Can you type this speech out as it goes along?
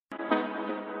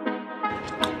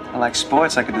like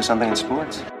sports, I could do something in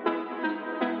sports.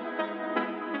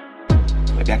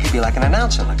 Maybe I could be like an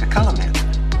announcer, like a color man.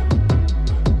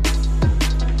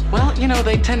 Well, you know,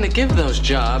 they tend to give those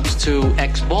jobs to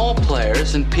ex-ball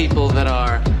players and people that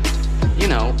are, you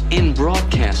know, in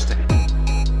broadcasting.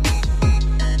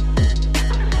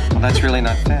 Well, that's really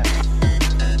not fair.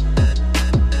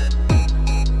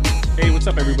 Hey, what's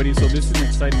up, everybody? So this is an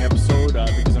exciting episode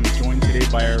because I'm joined today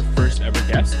by our first ever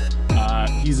guest.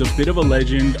 He's a bit of a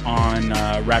legend on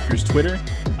Raptors Twitter,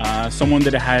 someone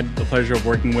that I had the pleasure of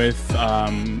working with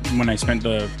when I spent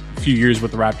a few years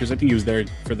with the Raptors. I think he was there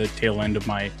for the tail end of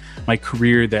my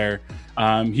career there.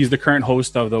 He's the current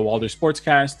host of the Walder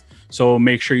Sportscast, so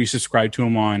make sure you subscribe to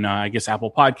him on,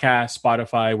 Apple Podcasts,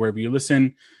 Spotify, wherever you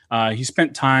listen. He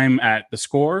spent time at The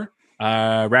Score,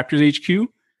 Raptors HQ,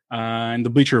 and the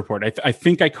Bleacher Report. I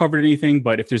think I covered anything,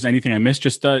 but if there's anything I missed,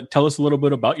 just tell us a little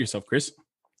bit about yourself, Chris.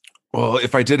 Well,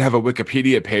 if I did have a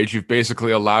Wikipedia page, you've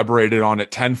basically elaborated on it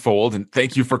tenfold, and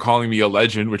thank you for calling me a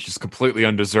legend, which is completely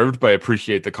undeserved, but I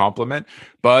appreciate the compliment.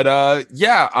 But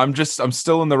I'm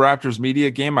still in the Raptors media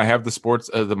game. I have the sports,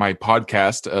 my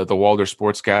podcast, the Walder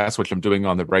Sportscast, which I'm doing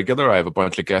on the regular. I have a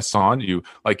bunch of guests on.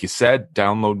 Like you said,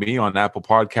 download me on Apple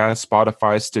Podcasts,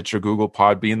 Spotify, Stitcher, Google,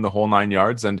 Podbean, the whole 9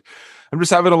 yards, and I'm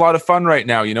just having a lot of fun right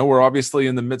now. You know, we're obviously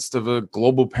in the midst of a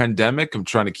global pandemic. I'm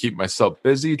trying to keep myself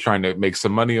busy, trying to make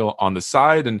some money on the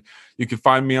side. And you can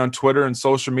find me on Twitter and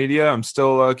social media. I'm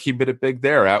still keeping it big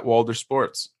there at Walder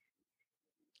Sports.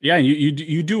 Yeah,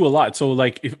 you do a lot. So,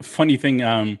 like, funny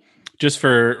thing, just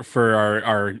for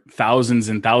our thousands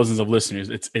and thousands of listeners,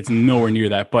 it's nowhere near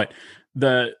that. But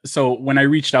so when I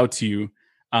reached out to you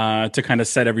to kind of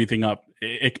set everything up,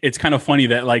 it's kind of funny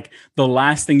that, like, the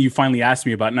last thing you finally asked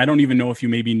me about, and I don't even know if you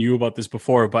maybe knew about this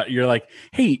before, but you're like,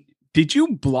 hey, did you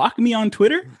block me on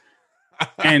Twitter?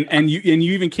 and you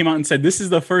even came out and said, this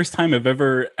is the first time I've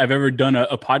ever done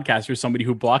a podcast for somebody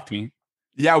who blocked me.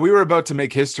 Yeah, we were about to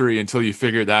make history until you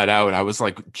figured that out. I was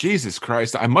like, Jesus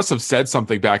Christ, I must have said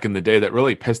something back in the day that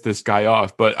really pissed this guy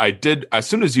off. But I did, as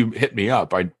soon as you hit me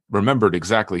up, I remembered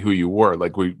exactly who you were.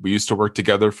 Like, we used to work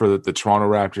together for the Toronto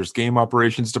Raptors game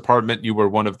operations department. You were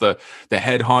one of the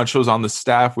head honchos on the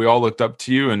staff. We all looked up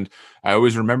to you, and I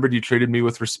always remembered you treated me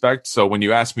with respect. So when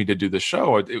you asked me to do the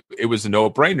show, it was a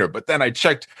no-brainer. But then I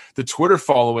checked the Twitter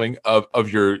following of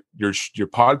your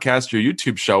podcast, your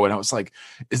YouTube show, and I was like,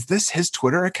 is this his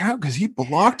Twitter account? Because he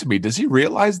blocked me. Does he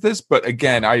realize this? But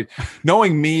again,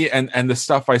 knowing me and the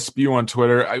stuff I spew on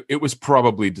Twitter, it was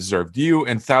probably deserved. You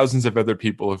and thousands of other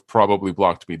people have probably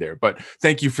blocked me there. But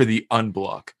thank you for the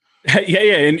unblock.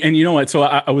 Yeah. And you know what? So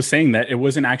I was saying that it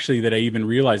wasn't actually that I even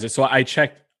realized it. So I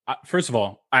checked. First of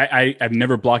all, I've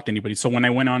never blocked anybody. So when I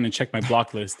went on and checked my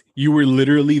block list, you were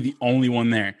literally the only one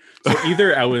there. So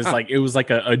either I was like, it was like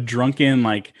a drunken,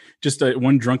 like just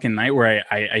one drunken night where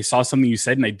I saw something you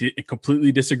said and I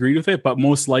completely disagreed with it. But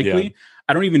most likely,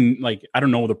 I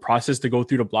don't know the process to go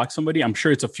through to block somebody. I'm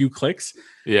sure it's a few clicks.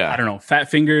 Yeah. I don't know.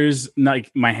 Fat fingers,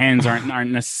 like my hands aren't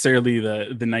necessarily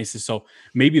the nicest. So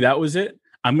maybe that was it.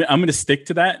 I'm going to stick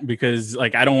to that because,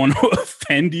 like, I don't want to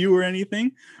offend you or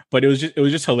anything, but it was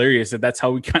just hilarious that's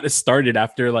how we kind of started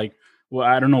after, like, well,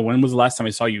 I don't know. When was the last time I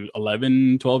saw you?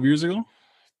 11, 12 years ago?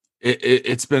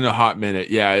 It's been a hot minute.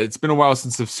 Yeah, it's been a while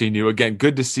since I've seen you. Again,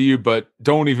 good to see you, but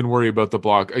don't even worry about the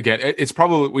block. Again, it's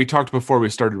probably, we talked before we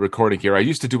started recording here. I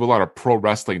used to do a lot of pro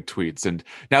wrestling tweets, and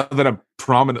now that I'm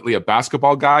prominently a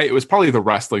basketball guy, it was probably the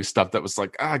wrestling stuff that was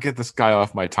like, get this guy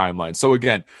off my timeline. So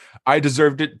again, I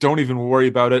deserved it. Don't even worry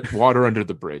about it. Water under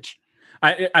the bridge.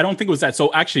 I don't think it was that.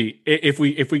 So actually, if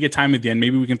we get time at the end,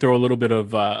 maybe we can throw a little bit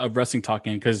of wrestling talk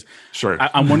in, because sure,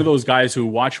 I'm one of those guys who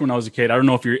watched when I was a kid. I don't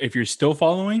know if you're still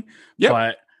following,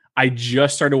 but I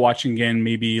just started watching again,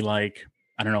 maybe like,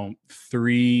 I don't know,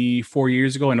 3-4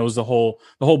 years ago, and it was the whole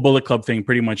Bullet Club thing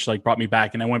pretty much like brought me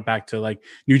back, and I went back to like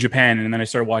New Japan, and then I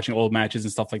started watching old matches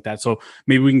and stuff like that. So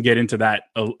maybe we can get into that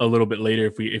a little bit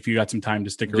later if you got some time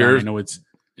to stick around. I know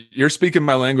You're speaking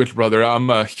my language, brother. I'm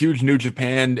a huge New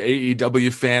Japan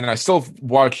AEW fan. I still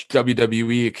watch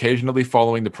WWE occasionally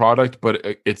following the product, but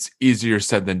it's easier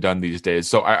said than done these days.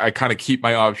 So I kind of keep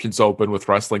my options open with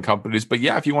wrestling companies. But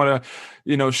yeah, if you want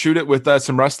to, shoot it with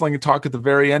some wrestling and talk at the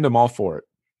very end, I'm all for it.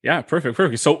 Yeah,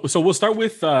 perfect. So we'll start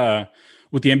with the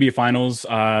NBA Finals.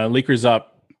 Lakers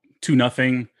up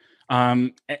 2-0.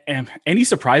 And any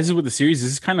surprises with the series?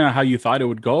 Is this kind of how you thought it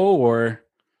would go, or?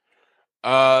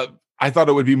 I thought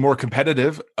it would be more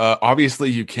competitive.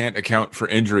 Obviously, you can't account for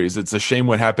injuries. It's a shame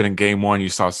what happened in game one. You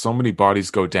saw so many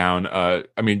bodies go down. I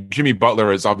mean, Jimmy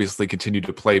Butler has obviously continued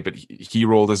to play, but he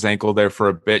rolled his ankle there for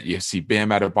a bit. You see Bam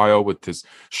Adebayo with his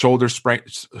shoulder sprain.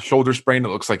 It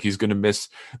looks like he's going to miss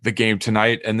the game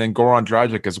tonight. And then Goran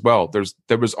Dragic as well.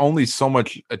 There was only so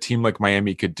much a team like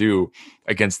Miami could do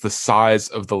against the size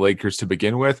of the Lakers to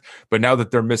begin with. But now that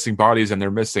they're missing bodies and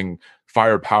they're missing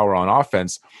firepower on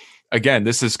offense, again,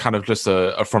 this is kind of just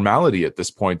a formality at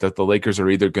this point that the Lakers are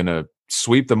either going to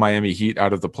sweep the Miami Heat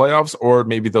out of the playoffs, or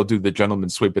maybe they'll do the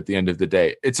gentleman's sweep at the end of the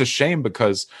day. It's a shame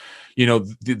because, you know,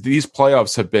 these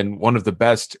playoffs have been one of the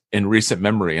best in recent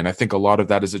memory. And I think a lot of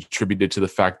that is attributed to the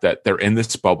fact that they're in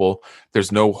this bubble.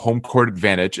 There's no home court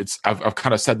advantage. I've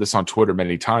kind of said this on Twitter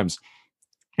many times.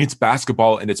 It's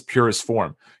basketball in its purest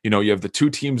form. You know, you have the two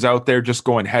teams out there just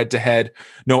going head to head,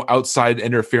 no outside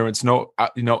interference, no,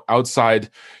 outside,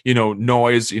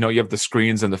 noise. You have the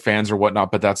screens and the fans or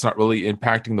whatnot, but that's not really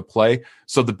impacting the play.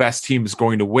 So the best team is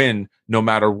going to win no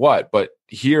matter what. But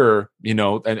here,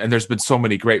 and there's been so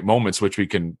many great moments, which we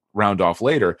can round off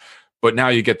later. But now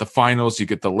you get the finals, you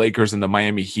get the Lakers and the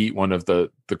Miami Heat, one of the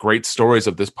great stories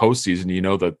of this postseason,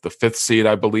 the fifth seed,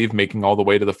 I believe, making all the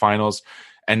way to the finals.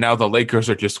 And now the Lakers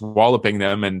are just walloping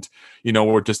them. And,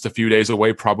 we're just a few days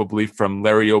away probably from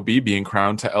Larry O.B. being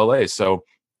crowned to LA. So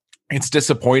it's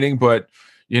disappointing, but,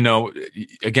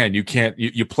 again,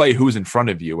 you play who's in front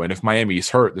of you. And if Miami's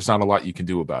hurt, there's not a lot you can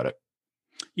do about it.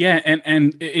 Yeah,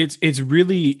 and it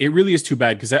really is too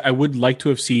bad, because I would like to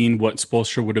have seen what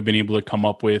Spoelstra would have been able to come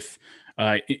up with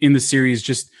in the series.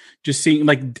 Just seeing,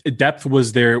 like, depth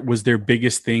was their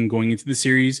biggest thing going into the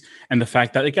series, and the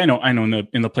fact that, like, I know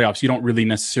in the playoffs you don't really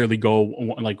necessarily go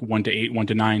like 1-8,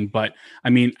 1-9, but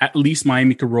I mean, at least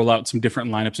Miami could roll out some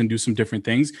different lineups and do some different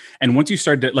things. And once you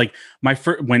start to, like,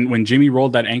 when Jimmy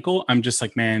rolled that ankle, I'm just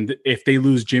like, man, if they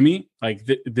lose Jimmy, like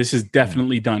this is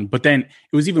definitely done. But then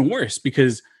it was even worse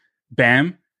because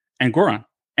Bam and Goran.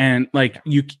 And like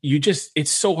you just, it's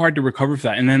so hard to recover from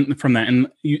that. And then from that, and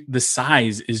the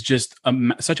size is just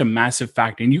such a massive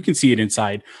factor. And you can see it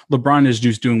inside. LeBron is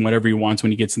just doing whatever he wants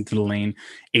when he gets into the lane.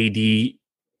 AD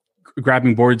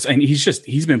grabbing boards, and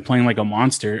he's been playing like a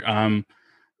monster.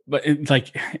 But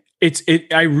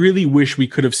I really wish we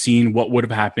could have seen what would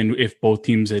have happened if both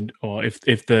teams had, or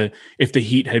if the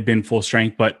Heat had been full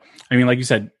strength. But I mean, like you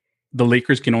said, the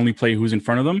Lakers can only play who's in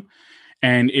front of them,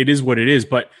 and it is what it is.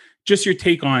 But just your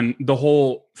take on the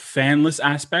whole fanless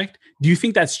aspect. Do you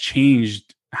think that's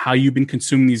changed how you've been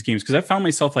consuming these games? Because I found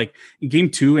myself, like, in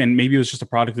game 2, and maybe it was just a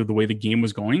product of the way the game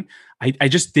was going, I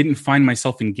just didn't find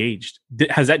myself engaged.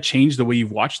 Has that changed the way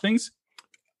you've watched things?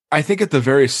 I think at the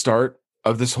very start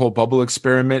of this whole bubble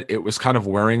experiment, it was kind of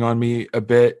wearing on me a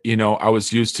bit. I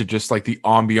was used to just like the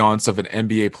ambiance of an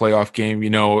NBA playoff game.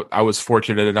 I was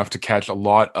fortunate enough to catch a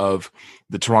lot of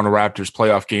the Toronto Raptors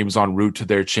playoff games en route to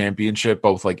their championship,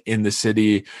 both like in the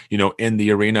city, in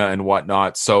the arena and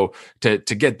whatnot. So to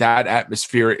get that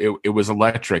atmosphere, it was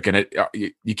electric. And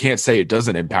you can't say it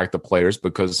doesn't impact the players,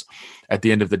 because at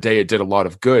the end of the day, it did a lot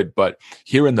of good. But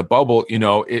here in the bubble,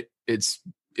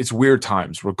 it's weird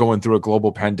times. We're going through a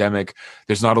global pandemic.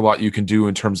 There's not a lot you can do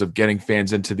in terms of getting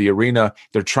fans into the arena.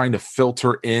 They're trying to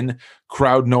filter in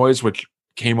crowd noise, which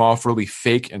came off really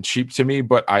fake and cheap to me,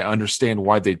 but I understand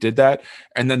why they did that.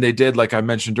 And then they did, like I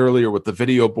mentioned earlier, with the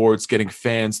video boards, getting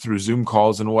fans through Zoom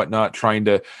calls and whatnot, trying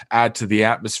to add to the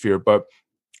atmosphere. But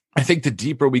I think the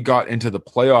deeper we got into the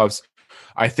playoffs,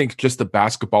 I think just the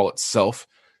basketball itself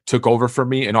took over for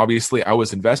me. And obviously I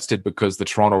was invested because the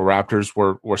Toronto Raptors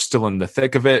were still in the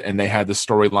thick of it, and they had the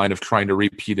storyline of trying to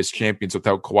repeat as champions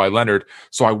without Kawhi Leonard.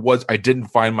 So I didn't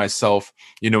find myself,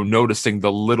 noticing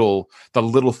the little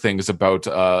things about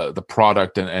the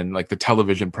product and like the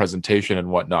television presentation and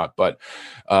whatnot. But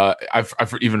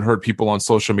I've even heard people on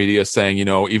social media saying,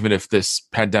 even if this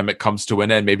pandemic comes to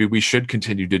an end, maybe we should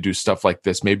continue to do stuff like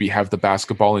this, maybe have the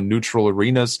basketball in neutral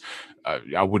arenas.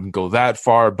 I wouldn't go that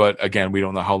far, but again, we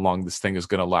don't know how long this thing is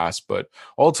going to last. But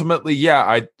ultimately,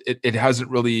 yeah, it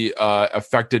hasn't really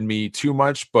affected me too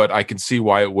much, but I can see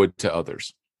why it would to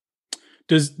others.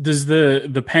 Does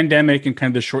the pandemic and kind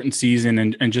of the shortened season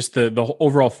and just the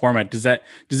overall format, does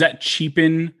that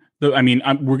cheapen the? I mean,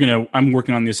 I'm working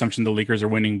on the assumption the Lakers are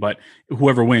winning, but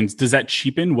whoever wins, does that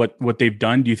cheapen what they've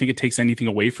done? Do you think it takes anything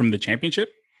away from the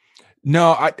championship?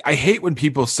 No, I hate when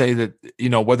people say that,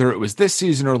 whether it was this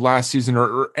season or last season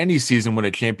or any season when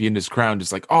a champion is crowned,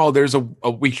 it's like, oh, there's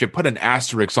we should put an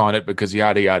asterisk on it because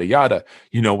yada, yada, yada.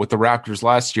 With the Raptors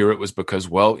last year, it was because,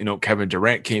 well, Kevin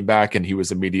Durant came back and he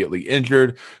was immediately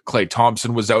injured. Klay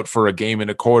Thompson was out for a game and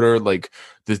a quarter. Like,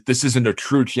 this isn't a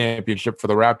true championship for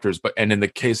the Raptors. And in the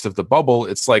case of the bubble,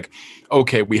 it's like,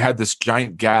 okay, we had this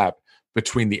giant gap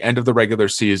between the end of the regular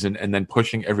season and then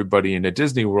pushing everybody into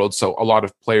Disney World. So a lot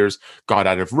of players got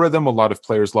out of rhythm. A lot of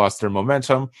players lost their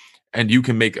momentum. And you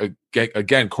can make,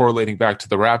 again, correlating back to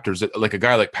the Raptors, like a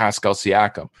guy like Pascal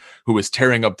Siakam, who was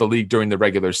tearing up the league during the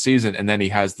regular season. And then he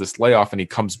has this layoff and he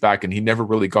comes back and he never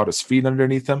really got his feet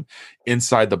underneath him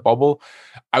inside the bubble.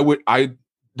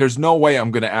 There's no way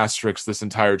I'm going to asterisk this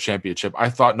entire championship. I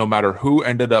thought no matter who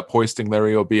ended up hoisting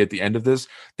Larry O'B at the end of this,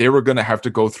 they were going to have to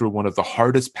go through one of the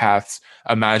hardest paths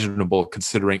imaginable,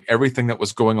 considering everything that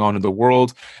was going on in the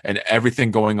world and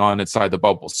everything going on inside the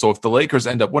bubble. So if the Lakers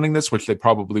end up winning this, which they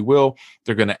probably will,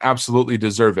 they're going to absolutely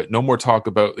deserve it. No more talk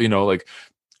about, like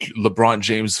LeBron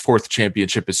James' fourth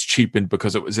championship is cheapened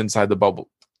because it was inside the bubble.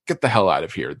 Get the hell out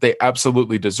of here. They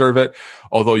absolutely deserve it.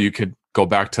 Although you could go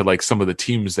back to like some of the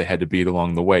teams they had to beat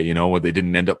along the way, where they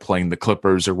didn't end up playing the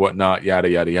Clippers or whatnot, yada,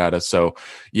 yada, yada. So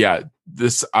yeah,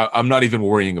 I'm not even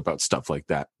worrying about stuff like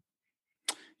that.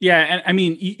 Yeah. And I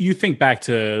mean, you think back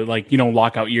to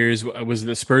lockout years. Was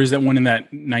the Spurs that won in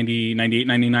that 90, 98,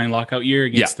 99 lockout year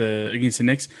against the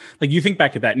Knicks? Like, you think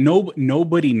back at that.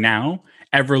 Nobody now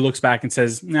ever looks back and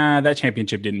says, nah, that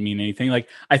championship didn't mean anything. Like,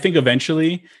 I think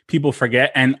eventually people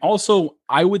forget. And also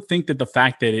I would think that the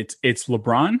fact that it's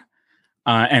LeBron,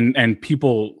 and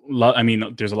people love, I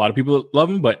mean, there's a lot of people that love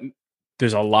him, but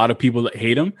there's a lot of people that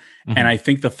hate him. Mm-hmm. And I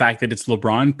think the fact that it's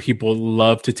LeBron, people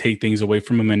love to take things away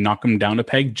from him and knock him down a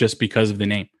peg just because of the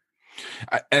name.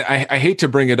 I hate to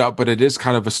bring it up, but it is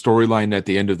kind of a storyline at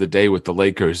the end of the day with the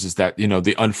Lakers, is that,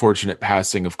 the unfortunate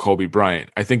passing of Kobe Bryant.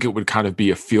 I think it would kind of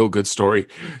be a feel-good story.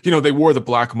 They wore the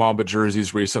Black Mamba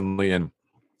jerseys recently, and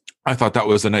I thought that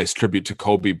was a nice tribute to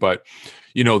Kobe, but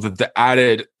the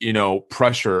added,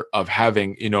 pressure of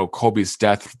having, Kobe's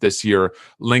death this year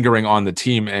lingering on the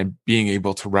team and being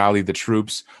able to rally the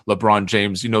troops. LeBron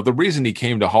James, the reason he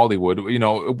came to Hollywood,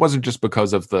 it wasn't just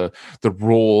because of the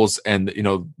roles and,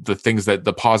 the things that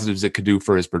the positives it could do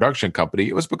for his production company.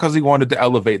 It was because he wanted to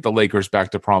elevate the Lakers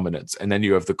back to prominence. And then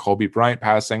you have the Kobe Bryant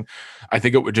passing. I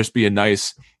think it would just be a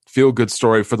nice feel-good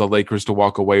story for the Lakers to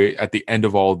walk away at the end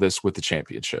of all of this with the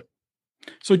championship.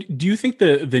 So do you think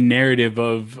the narrative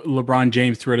of LeBron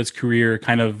James throughout his career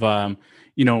kind of,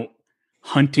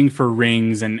 hunting for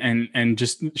rings and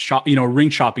just ring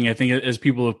shopping, I think, as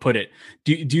people have put it,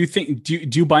 do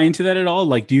you buy into that at all?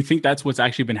 Like, do you think that's what's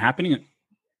actually been happening?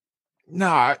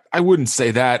 No, I wouldn't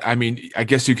say that. I mean, I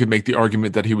guess you could make the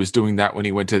argument that he was doing that when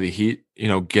he went to the Heat,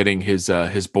 getting his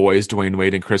boys, Dwayne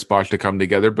Wade and Chris Bosh, to come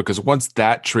together, because once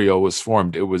that trio was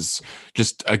formed, it was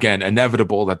just, again,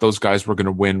 inevitable that those guys were going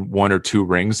to win one or two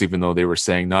rings, even though they were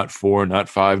saying not 4, not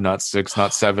 5, not 6,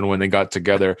 not 7 when they got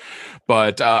together.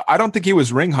 But I don't think he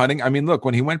was ring hunting. I mean, look,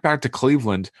 when he went back to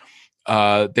Cleveland,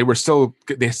 they still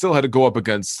had to go up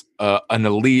against an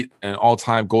elite and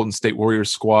all-time Golden State Warriors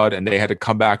squad, and they had to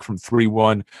come back from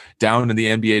 3-1 down in the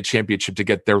NBA championship to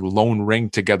get their lone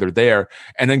ring together there.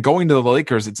 And then going to the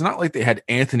Lakers, it's not like they had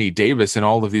Anthony Davis and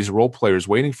all of these role players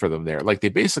waiting for them there. Like, they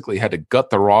basically had to gut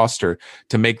the roster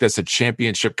to make this a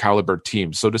championship caliber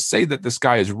team. So to say that this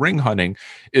guy is ring hunting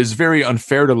is very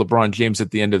unfair to LeBron James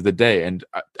at the end of the day. And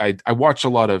I watch a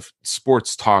lot of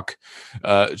sports talk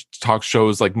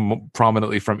shows, like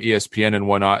prominently from ESPN and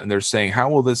whatnot, and they're saying, how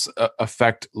will this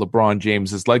affect LeBron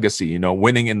James's legacy?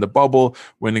 Winning in the bubble,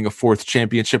 winning a 4th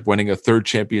championship, winning a 3rd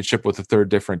championship with a 3rd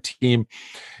different team.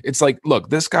 It's like, look,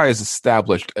 this guy is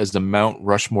established as the Mount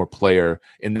Rushmore player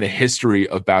in the history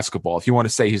of basketball. If you want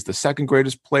to say he's the 2nd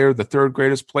greatest player, the 3rd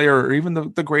greatest player, or even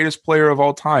the greatest player of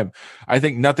all time, I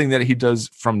think nothing that he does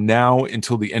from now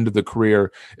until the end of the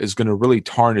career is going to really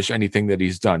tarnish anything that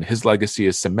he's done. His legacy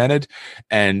is cemented,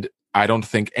 and I don't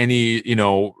think any,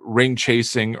 ring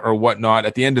chasing or whatnot.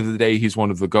 At the end of the day, he's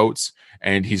one of the GOATs,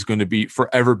 and he's going to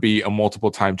forever be a multiple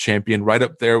time champion, right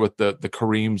up there with the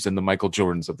Kareems and the Michael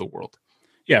Jordans of the world.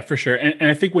 Yeah, for sure. And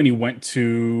I think when he went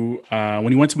to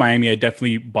Miami, I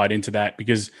definitely bought into that,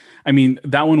 because I mean,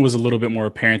 that one was a little bit more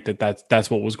apparent that's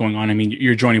what was going on. I mean,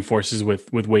 you're joining forces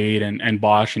with Wade and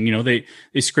Bosh, and they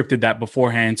scripted that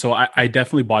beforehand. So I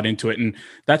definitely bought into it, and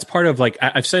that's part of, like,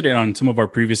 I've said it on some of our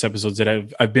previous episodes that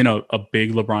I've been a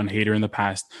big LeBron hater in the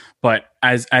past, but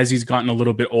as he's gotten a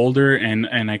little bit older,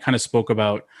 and I kind of spoke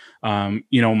about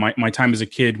my time as a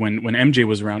kid when MJ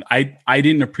was around, I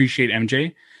didn't appreciate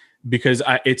MJ because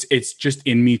it's just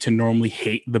in me to normally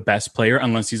hate the best player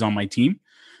unless he's on my team.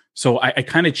 So I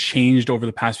kind of changed over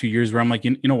the past few years where I'm like,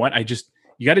 you know what,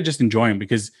 you got to just enjoy him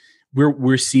because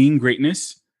we're seeing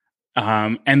greatness.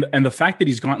 And the fact that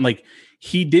he's gone, like,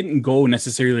 he didn't go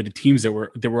necessarily to teams that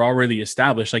were already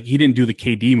established. Like, he didn't do the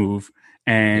KD move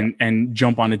and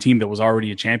jump on a team that was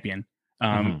already a champion.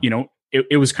 You know,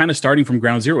 it was kind of starting from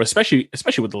ground zero, especially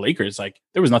with the Lakers. Like,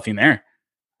 there was nothing there.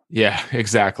 Yeah,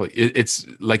 exactly. It's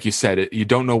like you said, you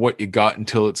don't know what you got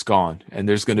until it's gone. And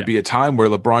there's going to be a time where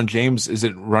LeBron James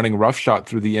isn't running roughshod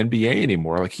through the NBA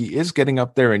anymore. Like, he is getting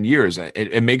up there in years.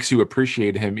 It makes you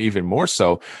appreciate him even more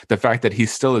so. The fact that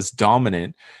he's still as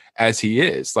dominant as he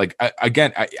is. Like,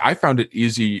 I found it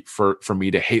easy for me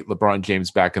to hate LeBron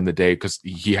James back in the day because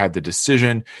he had the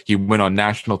decision. He went on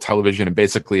national television and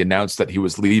basically announced that he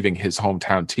was leaving his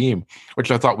hometown team, which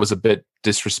I thought was a bit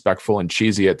disrespectful and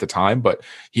cheesy at the time, but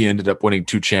he ended up winning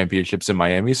 2 championships in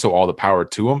Miami, so all the power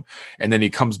to him. And then he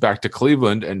comes back to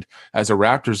Cleveland, and as a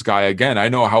Raptors guy, again, I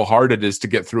know how hard it is to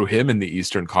get through him in the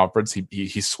Eastern Conference.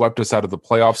 He swept us out of the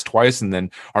playoffs twice, and then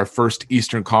our first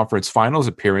Eastern Conference Finals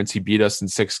appearance, he beat us in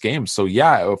 6 games. So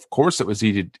yeah, of course it was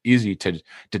easy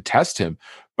to test him.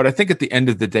 But I think at the end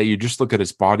of the day, you just look at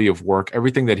his body of work,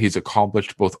 everything that he's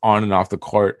accomplished both on and off the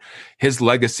court. His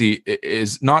legacy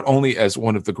is not only as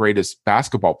one of the greatest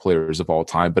basketball players of all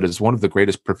time, but as one of the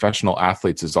greatest professional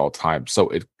athletes of all time.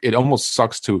 So it almost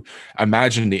sucks to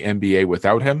imagine the NBA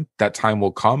without him. That time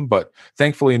will come, but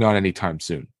thankfully not anytime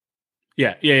soon.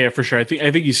 Yeah, for sure. I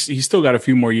think he's still got a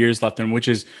few more years left in, which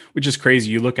is crazy.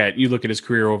 You look at his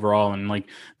career overall and like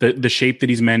the shape that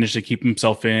he's managed to keep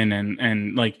himself in,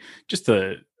 and like just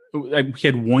he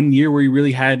had 1 year where he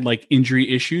really had like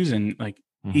injury issues, and like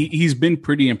he's been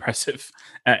pretty impressive.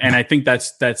 And I think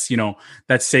that's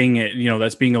saying it,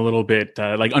 that's being a little bit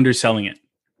like underselling it.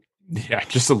 Yeah,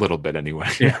 just a little bit anyway.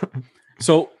 Yeah.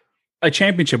 So a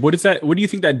championship, what do you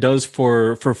think that does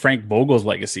for Frank Vogel's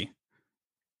legacy?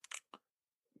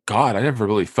 God, I never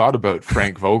really thought about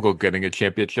Frank Vogel getting a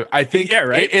championship. I think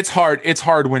right? It's hard. It's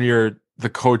hard when you're the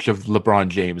coach of LeBron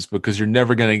James because you're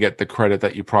never going to get the credit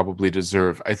that you probably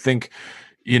deserve. I think,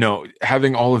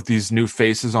 having all of these new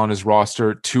faces on his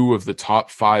roster, 2 of the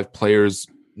top 5 players,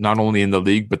 not only in the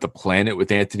league, but the planet,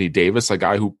 with Anthony Davis, a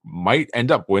guy who might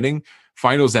end up winning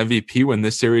Finals MVP when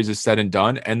this series is said and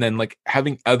done. And then like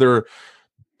having other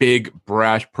big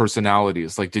brash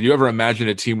personalities. Like, did you ever imagine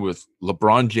a team with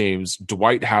LeBron James,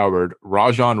 Dwight Howard,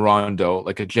 Rajon Rondo,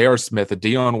 like a J.R. Smith, a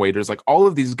Dion Waiters, like all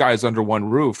of these guys under one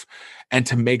roof, and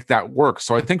to make that work?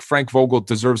 So I think Frank Vogel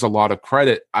deserves a lot of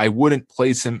credit. I wouldn't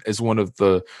place him as one of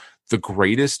the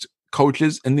greatest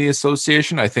coaches in the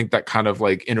association. I think that kind of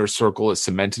like inner circle is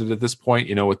cemented at this point,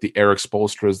 with the Eric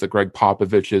Spoelstras, the Greg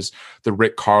Popoviches, the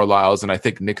Rick Carlisles, and I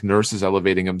think Nick Nurse is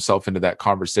elevating himself into that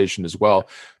conversation as well.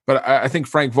 But I think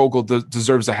Frank Vogel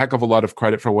deserves a heck of a lot of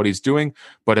credit for what he's doing,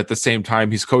 but at the same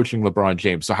time, he's coaching LeBron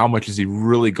James. So how much is he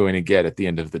really going to get at the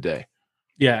end of the day?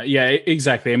 Yeah,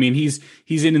 exactly. I mean, he's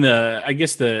in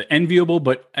the enviable,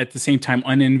 but at the same time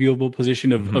unenviable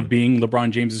position of being LeBron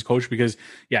James's coach, because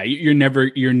you're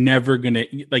never gonna,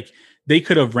 like, they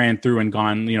could have ran through and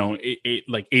gone,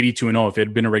 like 82-0 if it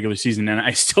had been a regular season, and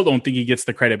I still don't think he gets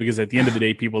the credit, because at the end of the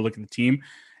day, people look at the team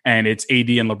and it's AD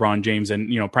and LeBron James,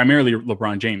 and primarily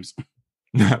LeBron James.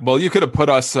 Well, you could have put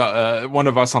us, one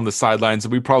of us, on the sidelines,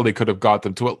 and we probably could have got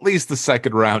them to at least the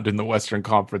second round in the Western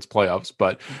Conference playoffs.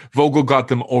 But Vogel got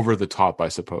them over the top, I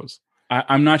suppose.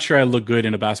 I'm not sure I look good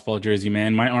in a basketball jersey,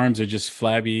 man. My arms are just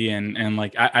flabby, and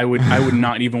like I would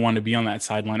not even want to be on that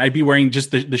sideline. I'd be wearing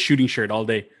just the shooting shirt all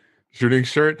day. Shooting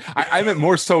shirt? I meant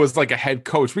more so as like a head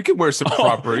coach. We could wear some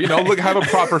proper, have a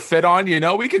proper fit on.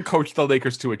 We could coach the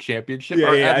Lakers to a championship.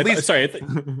 I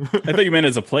thought you meant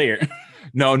as a player.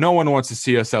 No one wants to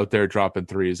see us out there dropping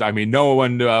threes. I mean, no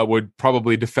one would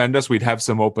probably defend us. We'd have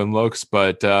some open looks,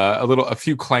 but a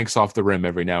few clanks off the rim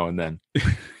every now and then.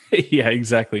 Yeah,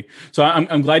 exactly. So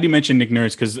I'm glad you mentioned Nick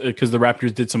Nurse, because the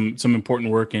Raptors did some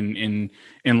important work in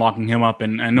locking him up,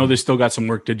 and I know they still got some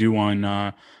work to do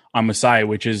on Masai,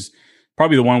 which is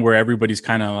probably the one where everybody's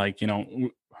kind of like a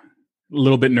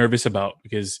little bit nervous about,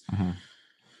 because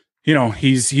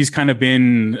he's kind of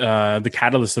been the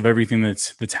catalyst of everything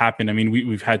that's happened. I mean,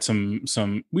 we've had some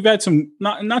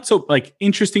not so like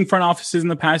interesting front offices in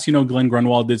the past. Glenn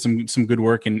Grunwald did some good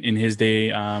work in his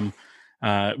day.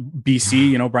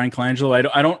 BC, Brian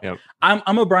Colangelo.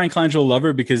 I'm a Brian Colangelo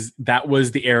lover, because that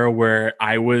was the era where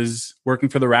I was working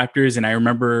for the Raptors, and I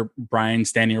remember Brian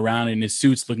standing around in his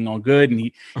suits looking all good, and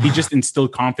he just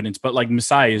instilled confidence. But like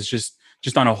Masai is just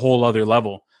on a whole other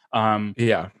level.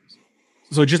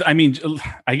 So just, I mean,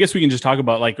 I guess we can just talk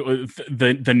about like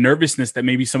the nervousness that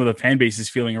maybe some of the fan base is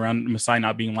feeling around Masai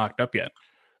not being locked up yet.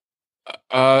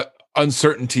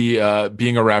 Uncertainty.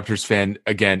 Being a Raptors fan,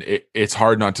 again, it's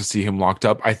hard not to see him locked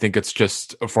up. I think it's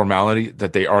just a formality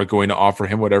that they are going to offer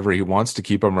him whatever he wants to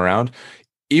keep him around.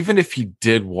 Even if he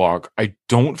did walk, I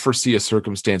don't foresee a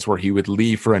circumstance where he would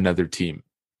leave for another team.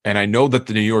 And I know that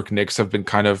the New York Knicks have been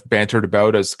kind of bantered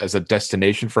about as a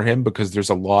destination for him because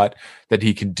there's a lot that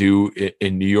he can do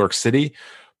in New York City.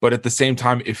 But at the same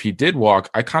time, if he did walk,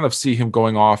 I kind of see him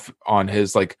going off on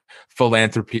his like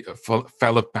philanthropy,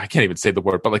 I can't even say the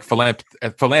word, but like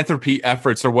philanthropy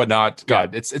efforts or whatnot.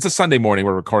 God, it's a Sunday morning.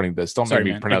 We're recording this. Don't make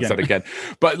me pronounce that again.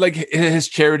 But like his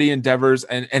charity endeavors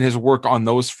and his work on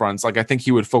those fronts, like I think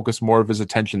he would focus more of his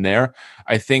attention there.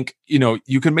 I think,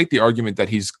 you can make the argument that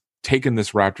he's taken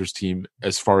this Raptors team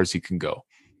as far as he can go.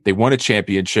 They won a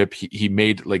championship. He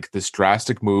made like this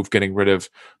drastic move, getting rid of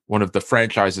one of the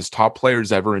franchise's top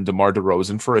players ever in DeMar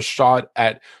DeRozan for a shot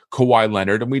at Kawhi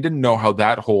Leonard. And we didn't know how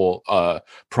that whole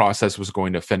process was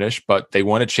going to finish, but they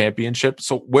won a championship.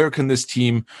 So where can this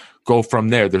team go from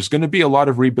there? There's going to be a lot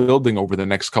of rebuilding over the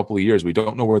next couple of years. We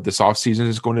don't know where this offseason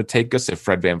is going to take us, if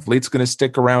Fred VanVleet's going to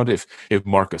stick around, if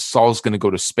Marcus Gasol's going to go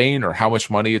to Spain, or how much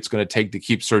money it's going to take to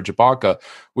keep Serge Ibaka.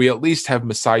 We at least have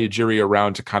Masai Ujiri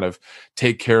around to kind of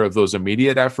take care of those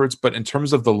immediate efforts. But in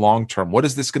terms of the long term, what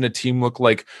is this going to team look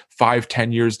like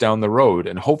 5-10 years down the road?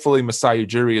 And hopefully Masai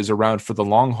Ujiri is around for the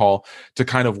long haul to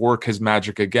kind of work his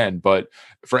magic again. But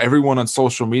for everyone on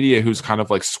social media who's kind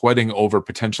of like sweating over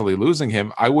potentially losing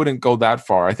him, I wouldn't go that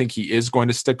far. I think he is going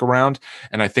to stick around,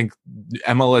 and I think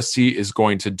MLSC is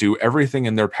going to do everything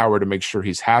in their power to make sure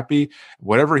he's happy.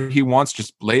 Whatever he wants,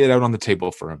 just lay it out on the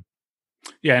table for him.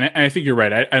 Yeah, and I think you're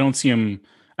right. I don't see him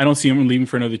leaving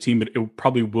for another team, but it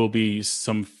probably will be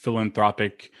some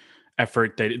philanthropic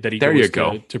effort that he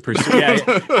goes to pursue.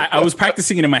 Yeah, I was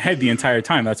practicing it in my head the entire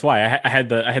time. That's why I had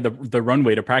the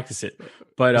runway to practice it.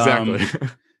 But exactly.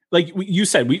 Like you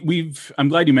said, I'm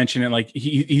glad you mentioned it. Like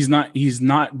he's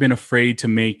not been afraid to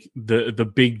make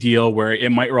the big deal where it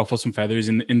might ruffle some feathers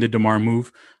in the DeMar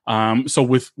move. So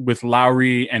with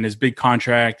Lowry and his big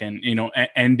contract and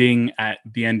ending at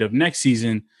the end of next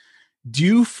season, do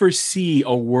you foresee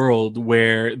a world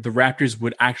where the Raptors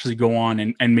would actually go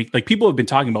on and make, like, people have been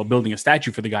talking about building a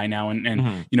statue for the guy now, and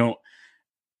mm-hmm.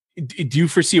 Do you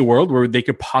foresee a world where they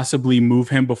could possibly move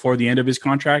him before the end of his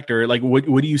contract, or like what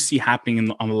do you see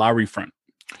happening on the Lowry front?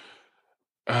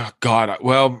 God,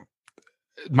 well,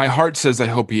 my heart says I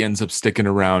hope he ends up sticking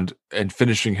around and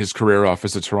finishing his career off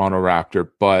as a Toronto Raptor,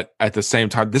 but at the same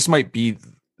time, this might be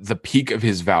the peak of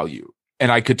his value. And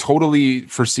I could totally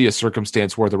foresee a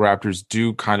circumstance where the Raptors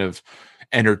do kind of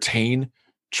entertain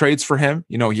trades for him.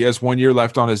 He has 1 year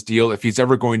left on his deal. If he's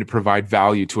ever going to provide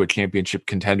value to a championship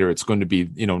contender, it's going to be,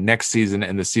 next season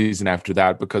and the season after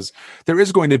that, because there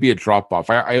is going to be a drop off.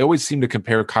 I always seem to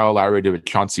compare Kyle Lowry to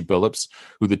Chauncey Billups,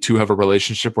 who the two have a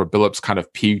relationship where Billups kind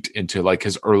of peaked into like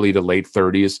his early to late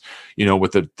 30s,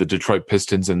 with the Detroit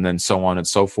Pistons and then so on and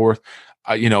so forth.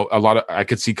 I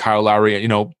could see Kyle Lowry,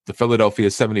 the Philadelphia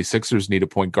 76ers need a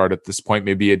point guard at this point.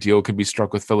 Maybe a deal could be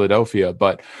struck with Philadelphia,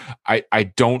 but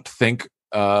I don't think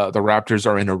the Raptors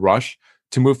are in a rush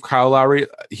to move Kyle Lowry.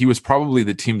 He was probably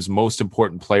the team's most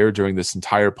important player during this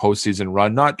entire postseason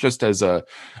run, not just as a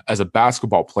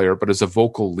basketball player, but as a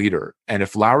vocal leader. And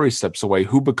if Lowry steps away,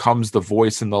 who becomes the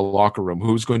voice in the locker room?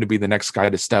 Who's going to be the next guy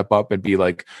to step up and be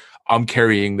like, I'm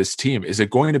carrying this team? Is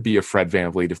it going to be a Fred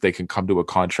VanVleet if they can come to a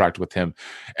contract with him?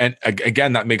 And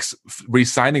again, that makes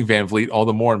re-signing VanVleet all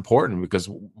the more important, because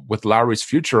with Lowry's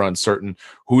future uncertain,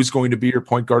 who's going to be your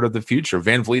point guard of the future?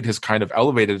 VanVleet has kind of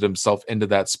elevated himself into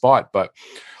that spot, but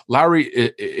Lowry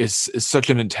is such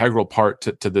an integral part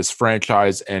to this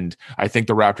franchise, and I think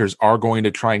the Raptors are going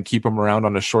to try and keep him around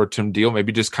on a short-term deal,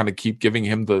 maybe just kind of keep giving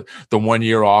him the 1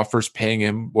 year offers, paying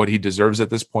him what he deserves at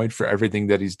this point for everything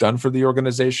that he's done for the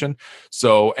organization.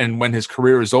 So, and when his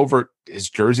career is over, his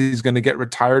jersey is going to get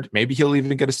retired. Maybe he'll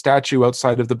even get a statue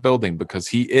outside of the building, because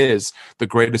he is the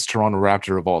greatest Toronto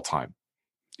Raptor of all time.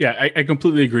 Yeah, I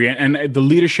completely agree. And the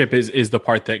leadership is the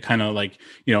part that kind of like,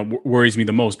 worries me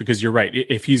the most, because you're right.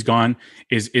 If he's gone,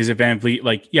 is it VanVleet?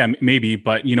 Like, yeah, maybe.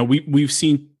 But, we've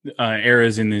seen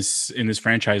eras in this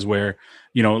franchise where,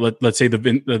 let's say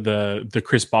the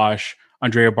Chris Bosh,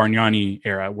 Andrea Bargnani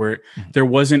era, where there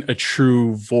wasn't a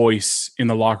true voice in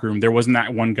the locker room. There wasn't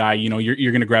that one guy,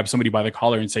 you're going to grab somebody by the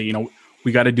collar and say,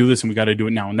 we got to do this and we got to do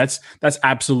it now. And that's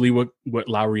absolutely what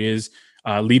Lowry is.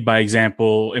 Lead by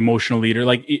example, emotional leader.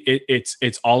 Like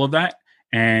it's all of that.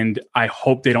 And I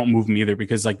hope they don't move him either,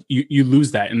 because like you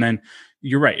lose that. And then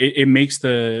you're right. It makes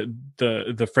the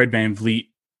Fred VanVleet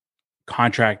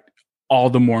contract all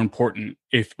the more important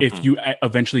if you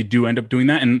eventually do end up doing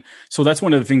that. And so that's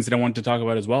one of the things that I wanted to talk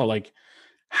about as well. Like,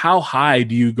 how high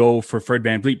do you go for Fred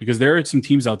VanVleet? Because there are some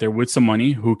teams out there with some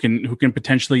money who can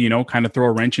potentially, kind of throw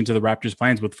a wrench into the Raptors'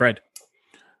 plans with Fred.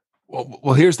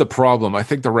 Well, here's the problem. I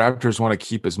think the Raptors want to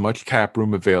keep as much cap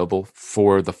room available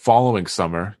for the following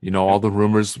summer. All the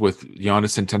rumors with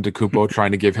Giannis Antetokounmpo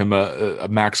trying to give him a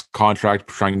max contract,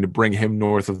 trying to bring him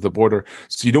north of the border.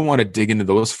 So you don't want to dig into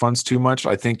those funds too much.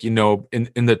 I think, in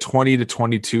the $20 to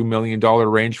 $22 million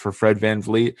range for Fred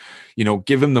VanVleet,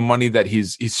 give him the money that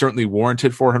he's certainly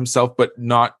warranted for himself, but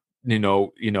not,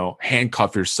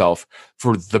 handcuff yourself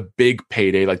for the big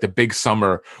payday, like the big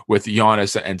summer with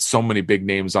Giannis and so many big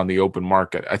names on the open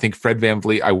market. I think Fred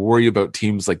VanVleet, I worry about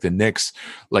teams like the Knicks,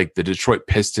 like the Detroit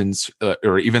Pistons,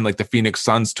 or even like the Phoenix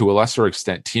Suns to a lesser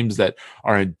extent, teams that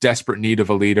are in desperate need of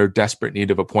a leader, desperate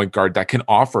need of a point guard that can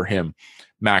offer him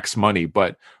max money.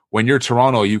 But when you're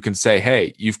Toronto, you can say,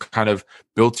 hey, you've kind of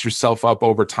built yourself up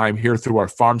over time here through our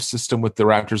farm system with the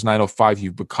Raptors 905.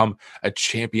 You've become a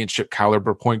championship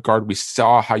caliber point guard. We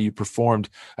saw how you performed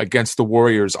against the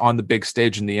Warriors on the big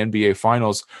stage in the NBA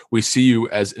Finals. We see you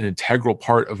as an integral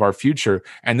part of our future.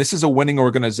 And this is a winning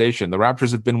organization. The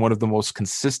Raptors have been one of the most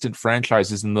consistent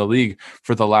franchises in the league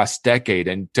for the last decade.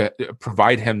 And to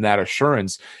provide him that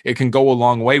assurance, it can go a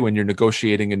long way when you're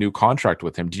negotiating a new contract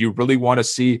with him. Do you really want to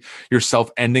see yourself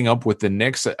ending up with the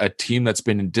Knicks, a team that's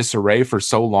been in disarray for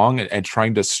so long, and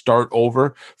trying to start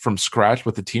over from scratch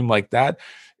with a team like that?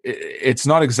 It's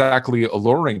not exactly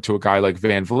alluring to a guy like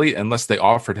VanVleet unless they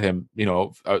offered him,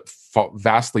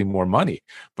 vastly more money.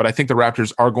 But I think the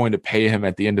Raptors are going to pay him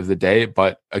at the end of the day.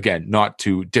 But again, not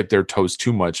to dip their toes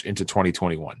too much into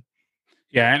 2021.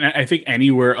 Yeah, and I think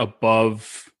anywhere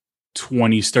above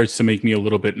 20 starts to make me a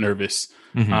little bit nervous.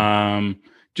 Mm-hmm.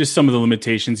 Just some of the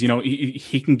limitations,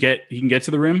 he can get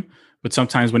to the rim, but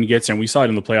sometimes when he gets there, and we saw it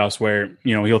in the playoffs where,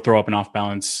 he'll throw up an off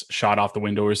balance shot off the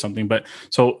window or something. But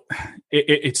so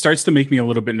it starts to make me a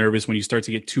little bit nervous when you start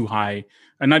to get too high,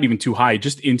 and not even too high,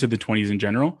 just into the 20s in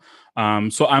general.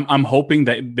 So I'm hoping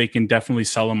that they can definitely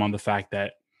sell him on the fact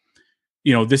that,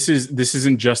 this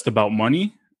isn't just about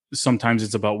money. Sometimes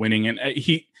it's about winning. And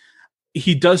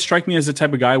he does strike me as the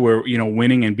type of guy where,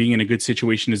 winning and being in a good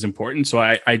situation is important. So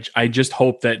I just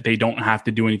hope that they don't have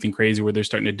to do anything crazy where they're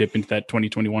starting to dip into that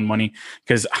 2021 money,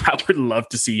 because I would love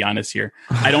to see Giannis here.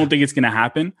 I don't think it's going to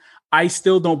happen. I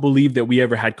still don't believe that we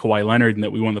ever had Kawhi Leonard and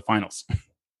that we won the finals.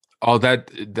 Oh, that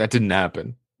didn't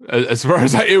happen. As far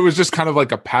as it was just kind of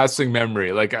like a passing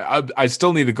memory. Like I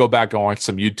still need to go back and watch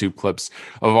some YouTube clips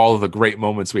of all of the great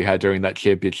moments we had during that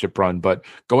championship run. But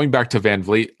going back to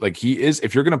VanVleet, like he is,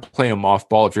 if you're going to play him off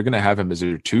ball, if you're going to have him as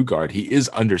your 2 guard, he is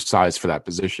undersized for that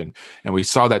position. And we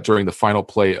saw that during the final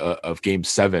play of Game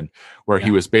 7, where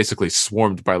he was basically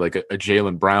swarmed by like a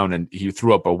Jaylen Brown, and he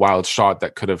threw up a wild shot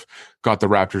that could have got the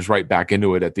Raptors right back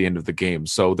into it at the end of the game.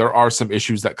 So there are some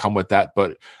issues that come with that.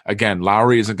 But again,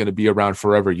 Lowry isn't going to be around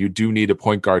forever. You do need a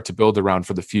point guard to build around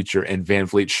for the future, and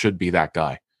VanVleet should be that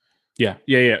guy. Yeah.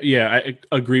 I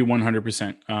agree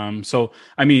 100%. So,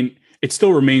 I mean, it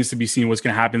still remains to be seen what's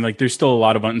going to happen. Like, there's still a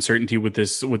lot of uncertainty with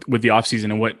this, with the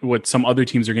offseason, and what some other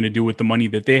teams are going to do with the money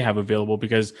that they have available,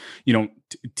 because,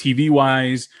 TV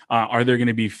wise, are there going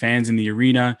to be fans in the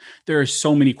arena? There are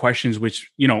so many questions, which,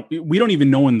 we don't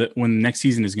even know when next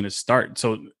season is going to start.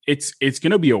 So it's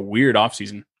going to be a weird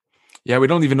offseason. Yeah, we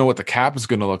don't even know what the cap is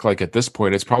going to look like at this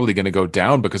point. It's probably going to go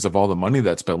down because of all the money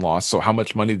that's been lost. So how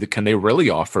much money can they really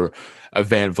offer a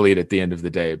VanVleet at the end of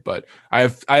the day? But I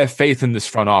have faith in this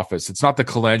front office. It's not the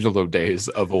Colangelo days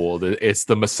of old. It's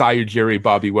the Masai Ujiri,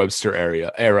 Bobby Webster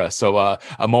era. So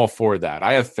I'm all for that.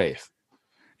 I have faith.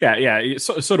 Yeah.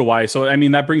 So do I. So, I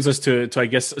mean, that brings us to I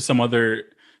guess some other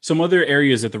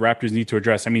areas that the Raptors need to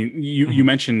address. I mean, you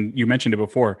mentioned it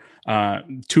before.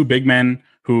 2 big men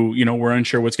who, we're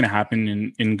unsure what's going to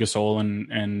happen in Gasol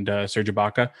and Serge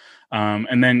Ibaka.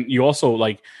 And then you also,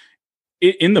 like,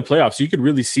 in the playoffs, you could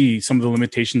really see some of the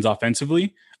limitations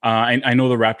offensively. I know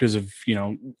the Raptors have,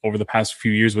 over the past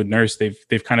few years with Nurse,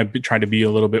 they've kind of tried to be a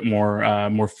little bit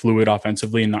more fluid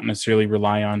offensively and not necessarily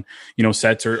rely on,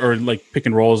 sets or like pick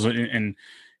and rolls and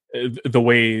the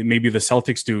way maybe the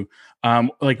Celtics do.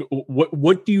 Like,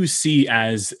 what do you see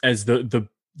as the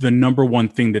number one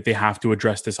thing that they have to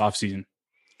address this offseason?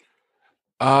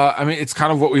 I mean, it's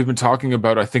kind of what we've been talking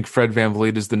about. I think Fred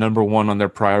VanVleet is the number one on their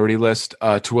priority list.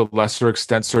 To a lesser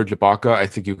extent, Serge Ibaka. I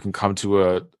think you can come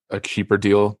to a cheaper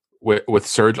deal with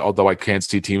Serge, although I can't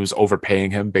see teams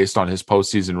overpaying him based on his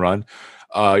postseason run.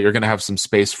 You're going to have some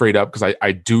space freed up because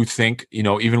I do think,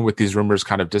 even with these rumors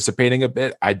kind of dissipating a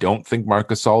bit, I don't think Marc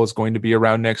Gasol is going to be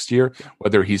around next year,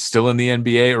 whether he's still in the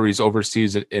NBA or he's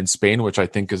overseas in Spain, which I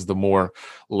think is the more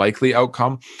likely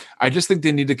outcome. I just think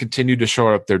they need to continue to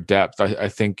shore up their depth. I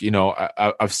think,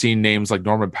 I've seen names like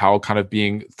Norman Powell kind of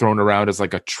being thrown around as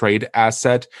like a trade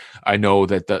asset. I know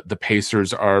that the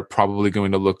Pacers are probably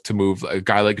going to look to move a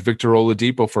guy like Victor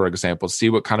Oladipo, for example, see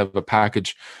what kind of a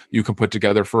package you can put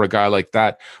together for a guy like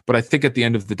that. But I think at the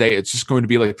end of the day, it's just going to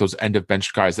be like those end of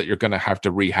bench guys that you're going to have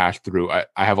to rehash through. I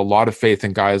have a lot of faith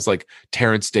in guys like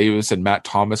Terrence Davis and Matt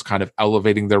Thomas kind of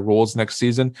elevating their roles next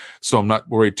season. So I'm not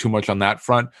worried too much on that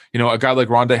front. A guy like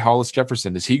Rondae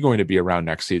Hollis-Jefferson, is he going to be around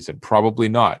next season? Probably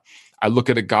not. I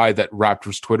look at a guy that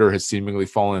Raptors Twitter has seemingly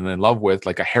fallen in love with,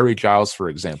 like a Harry Giles, for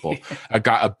example,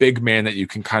 a big man that you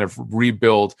can kind of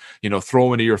rebuild,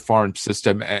 throw into your farm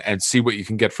system and see what you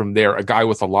can get from there. A guy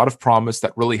with a lot of promise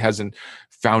that really hasn't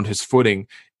found his footing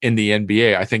in the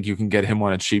NBA. I think you can get him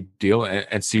on a cheap deal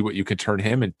and see what you can turn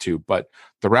him into. But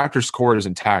the Raptors core is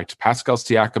intact. Pascal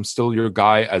Siakam's still your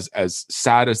guy. As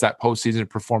sad as that postseason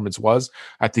performance was,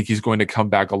 I think he's going to come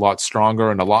back a lot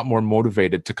stronger and a lot more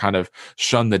motivated to kind of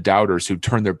shun the doubters who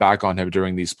turn their back on him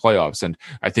during these playoffs. And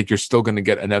I think you're still going to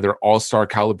get another all-star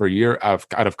caliber year out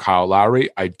of Kyle Lowry.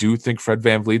 I do think Fred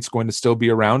VanVleet's going to still be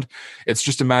around. It's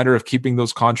just a matter of keeping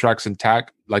those contracts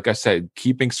intact. Like I said,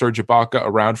 keeping Serge Ibaka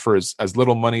around for as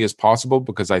little money as possible,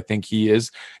 because I think he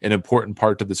is an important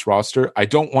part to this roster. I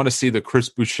don't want to see the Chris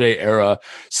Boucher era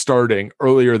starting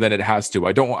earlier than it has to.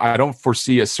 I don't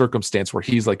foresee a circumstance where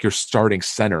he's like your starting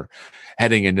center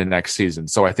heading into next season.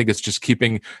 So I think it's just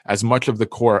keeping as much of the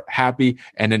core happy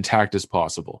and intact as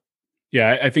possible.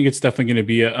 Yeah, I think it's definitely going to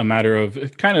be a matter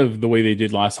of kind of the way they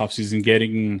did last offseason,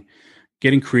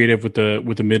 getting creative with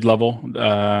the mid-level.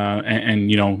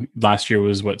 And last year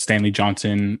was Stanley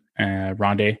Johnson,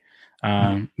 Rondae.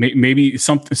 Maybe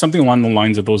something along the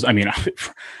lines of those. I mean,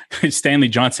 Stanley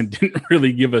Johnson didn't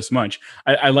really give us much.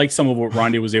 I like some of what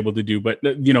Rondae was able to do, but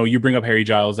you bring up Harry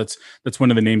Giles. That's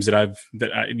one of the names that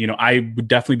I would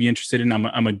definitely be interested in.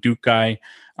 I'm a Duke guy.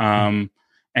 And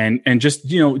just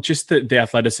the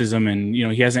athleticism, and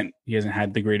he hasn't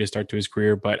had the greatest start to his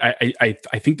career, but I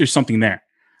think there's something there.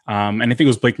 And I think it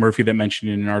was Blake Murphy that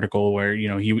mentioned in an article where,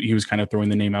 he was kind of throwing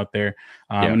the name out there.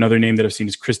 Another name that I've seen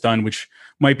is Chris Dunn, which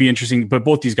might be interesting, but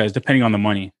both these guys, depending on the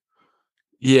money.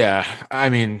 Yeah. I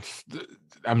mean,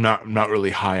 I'm not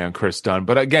really high on Chris Dunn,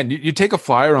 but again, you take a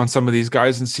flyer on some of these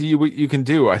guys and see what you can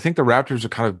do. I think the Raptors are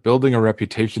kind of building a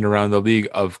reputation around the league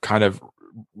of kind of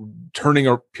turning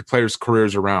our players'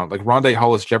 careers around. Like Rondae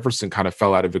Hollis-Jefferson kind of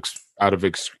fell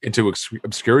into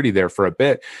obscurity there for a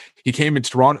bit. He came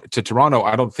into Toronto.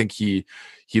 I don't think he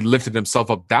lifted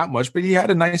himself up that much, but he had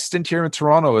a nice stint here in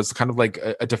Toronto as kind of like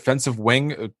a defensive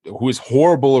wing who is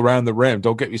horrible around the rim.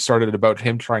 Don't get me started about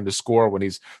him trying to score when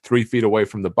he's 3 feet away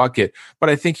from the bucket, but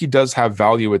I think he does have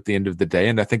value at the end of the day.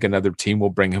 And I think another team will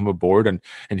bring him aboard and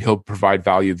he'll provide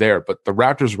value there. But the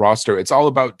Raptors roster, it's all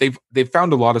about, they've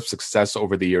found a lot of success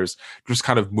over the years, just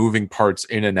kind of moving parts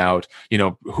in and out.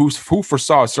 Who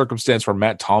foresaw a circumstance where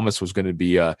Matt Thomas was going to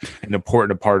be an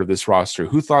important part of this roster?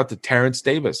 Who thought that Terrence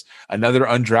Davis, another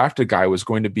undrafted guy, was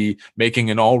going to be making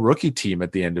an all-rookie team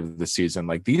at the end of the season?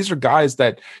 Like, these are guys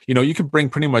that, you can bring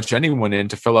pretty much anyone in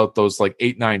to fill out those like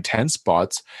 8, 9, 10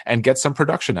 spots and get some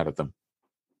production out of them.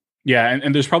 Yeah,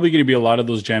 and there's probably going to be a lot of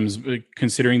those gems,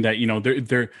 considering that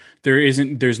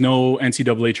there's no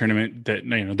NCAA tournament.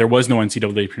 There was no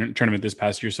NCAA tournament this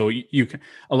past year, so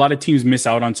a lot of teams miss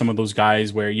out on some of those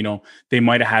guys where they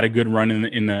might have had a good run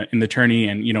in the tourney,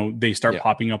 and they start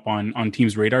popping up on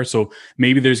teams' radar. So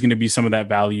maybe there's going to be some of that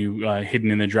value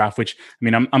hidden in the draft. Which, I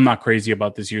mean, I'm not crazy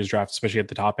about this year's draft, especially at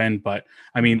the top end, but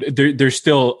I mean, there's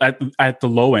still at the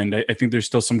low end. I think there's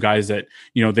still some guys that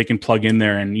they can plug in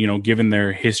there, and given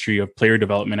their history of player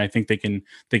development, I think they can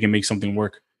make something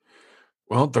work.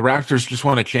 Well, the Raptors just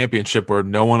won a championship where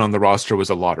no one on the roster was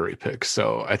a lottery pick.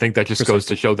 So I think that just goes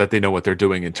to show that they know what they're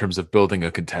doing in terms of building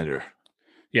a contender.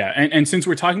 Yeah. And since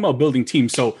we're talking about building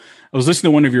teams, so I was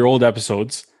listening to one of your old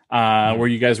episodes where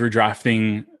you guys were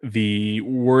drafting the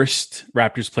worst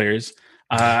Raptors players.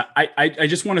 I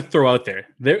just want to throw out there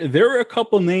are a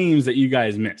couple names that you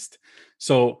guys missed.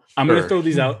 So I'm going to throw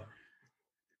these out.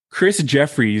 Chris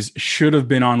Jeffries should have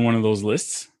been on one of those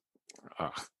lists.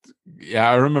 Yeah,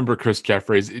 I remember Chris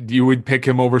Jeffries. You would pick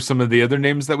him over some of the other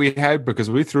names that we had, because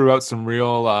we threw out some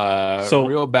real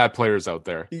bad players out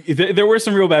there. There were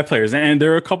some real bad players, and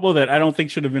there are a couple that I don't think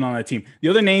should have been on that team. The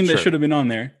other name that should have been on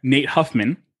there, Nate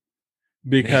Huffman,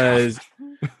 because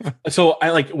So I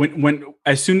like when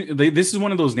as soon this is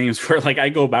one of those names where like I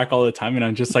go back all the time and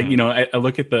I'm just like, I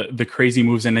look at the crazy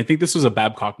moves, and I think this was a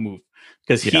Babcock move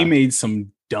because he made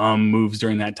some dumb moves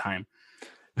during that time.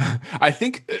 I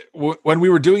think when we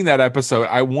were doing that episode,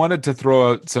 I wanted to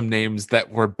throw out some names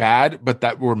that were bad, but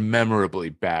that were memorably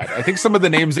bad. I think some of the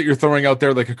names that you're throwing out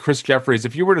there, like a Chris Jeffries,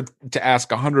 if you were to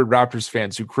ask 100 Raptors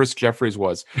fans who Chris Jeffries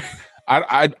was,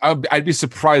 I'd be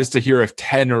surprised to hear if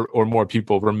 10 or more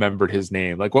people remembered his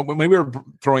name. Like when we were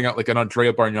throwing out like an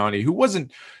Andrea Bargnani, who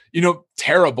wasn't,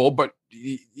 terrible, but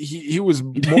he was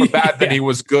more bad than he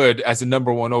was good as a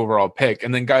number one overall pick.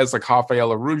 And then guys like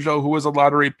Rafael Araujo, who was a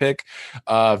lottery pick,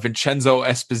 Vincenzo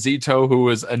Esposito, who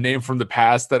was a name from the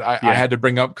past that I had to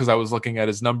bring up because I was looking at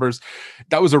his numbers.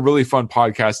 That was a really fun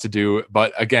podcast to do.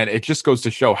 But again, it just goes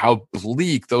to show how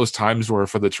bleak those times were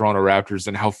for the Toronto Raptors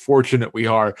and how fortunate we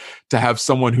are to have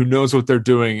someone who knows what they're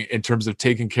doing in terms of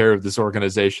taking care of this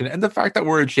organization. And the fact that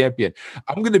we're a champion.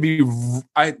 I'm going to be,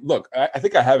 I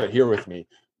think I have it here with me.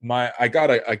 I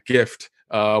got a gift,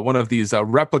 one of these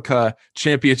replica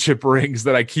championship rings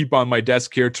that I keep on my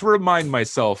desk here to remind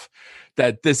myself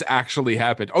that this actually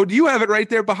happened. Oh, do you have it right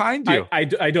there behind you? I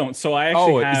don't. So I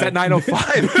actually is that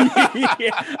 905?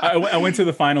 Yeah, I went to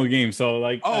the final game. So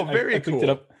like, very I cool. picked it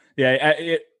up.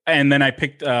 Yeah, and then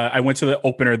I went to the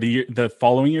opener the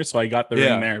following year, so I got the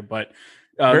ring there. But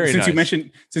since you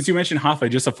mentioned Hoffa,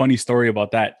 just a funny story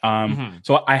about that.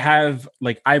 So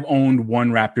I've owned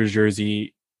one Raptors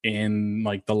jersey in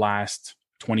like the last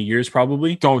 20 years,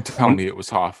 probably. Don't tell me it was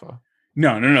Hoffa.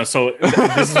 No. So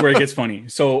this is where it gets funny.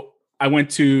 So I went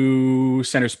to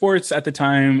Center Sports at the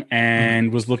time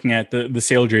and was looking at the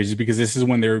sale jerseys because this is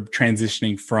when they're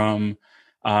transitioning from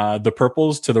the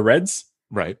purples to the reds.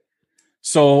 Right.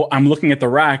 So I'm looking at the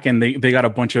rack and they got a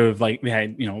bunch of they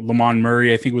had, Lamont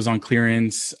Murray, I think was on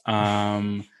clearance. They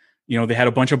had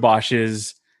a bunch of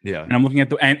Bosches. Yeah. And I'm looking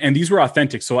at and these were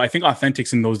authentic. So I think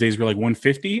authentics in those days were like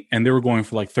 $150 and they were going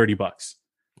for like $30.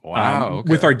 Wow.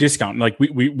 Okay. With our discount. Like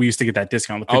we used to get that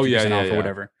discount, the 50% off or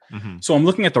whatever. Mm-hmm. So I'm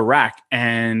looking at the rack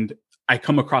and I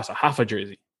come across a Hoffa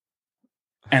jersey.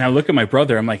 And I look at my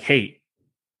brother, I'm like, hey,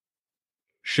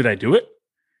 should I do it?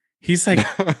 He's like,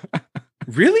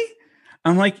 really?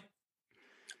 I'm like,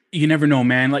 you never know,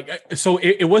 man. Like, so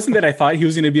it wasn't that I thought he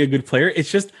was going to be a good player.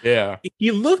 It's just, he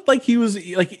looked like he was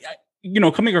like,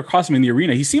 coming across him in the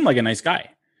arena, he seemed like a nice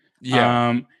guy.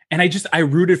 Yeah. And I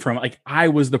rooted for him. Like I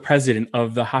was the president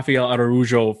of the Rafael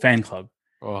Araujo fan club.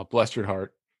 Oh, bless your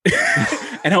heart.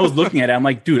 And I was looking at it. I'm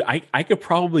like, dude, I could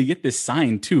probably get this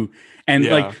signed too.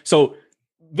 And so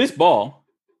this ball,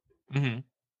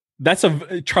 that's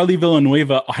a Charlie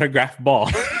Villanueva autographed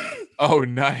ball. Oh,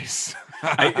 nice.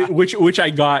 which I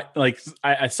got, like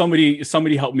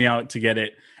somebody helped me out to get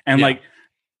it. And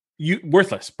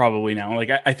worthless probably now.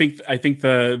 Like I think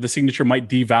the signature might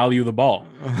devalue the ball.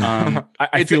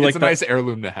 I feel like it's a nice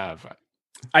heirloom to have.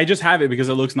 I just have it because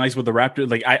it looks nice with the Raptor.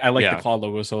 Like I like the claw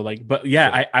logo. So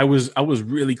I was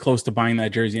really close to buying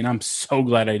that jersey, and I'm so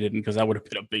glad I didn't because that would have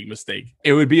been a big mistake.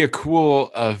 It would be a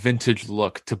cool vintage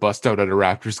look to bust out at a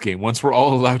Raptors game once we're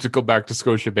all allowed to go back to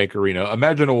Scotiabank Arena.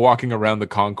 Imagine walking around the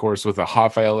concourse with a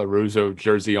Rafael Araujo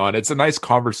jersey on. It's a nice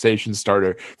conversation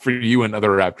starter for you and other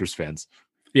Raptors fans.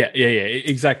 Yeah,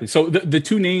 exactly. So the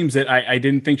two names that I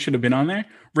didn't think should have been on there,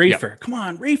 Rafer. Come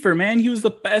on, Rafer, man. He was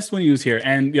the best when he was here.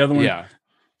 And the other one,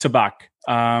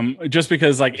 Tabak. Just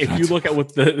because like if you look at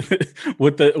what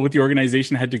the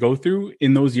organization had to go through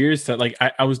in those years, that like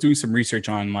I was doing some research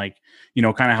on like,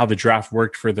 kind of how the draft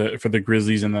worked for the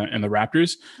Grizzlies and the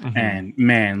Raptors. And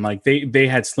man, like they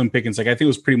had slim pickings. Like I think it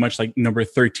was pretty much like number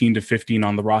 13 to 15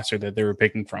 on the roster that they were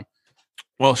picking from.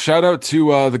 Well, shout out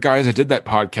to the guys I did that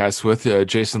podcast with,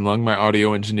 Jason Lung, my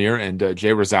audio engineer, and Jay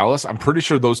Rosales. I'm pretty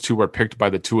sure those two were picked by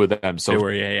the two of them. So they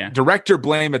were, direct your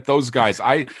blame at those guys.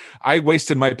 I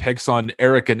wasted my picks on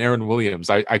Eric and Aaron Williams.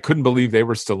 I couldn't believe they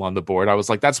were still on the board. I was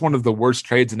like, that's one of the worst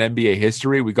trades in NBA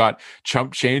history. We got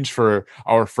chump change for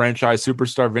our franchise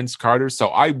superstar Vince Carter.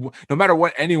 So no matter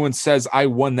what anyone says, I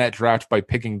won that draft by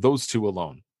picking those two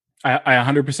alone. I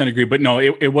 100% agree, but no,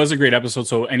 it was a great episode.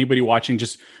 So anybody watching,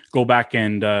 just go back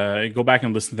and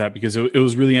listen to that because it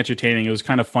was really entertaining. It was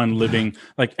kind of fun living.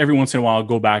 Like every once in a while, I'll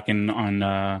go back and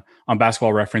on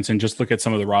Basketball Reference and just look at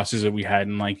some of the rosters that we had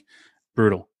and like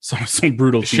brutal. Some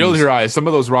brutal. Shield your eyes. Some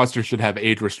of those rosters should have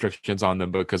age restrictions on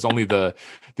them because only the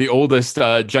oldest,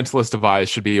 gentlest of eyes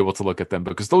should be able to look at them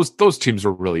because those teams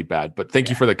were really bad. But thank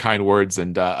you for the kind words.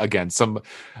 And again,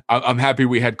 I'm happy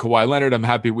we had Kawhi Leonard. I'm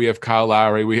happy we have Kyle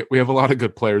Lowry. We have a lot of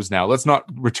good players now. Let's not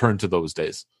return to those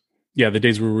days. Yeah, the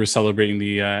days where we were celebrating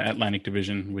the Atlantic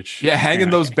Division, which Yeah, hanging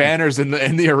those banners in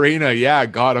the arena. Yeah,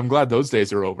 God, I'm glad those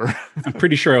days are over. I'm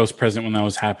pretty sure I was present when that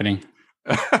was happening.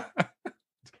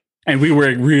 And we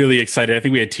were really excited. I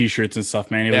think we had T-shirts and stuff,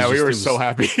 man. We were so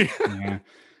happy. Yeah.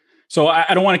 So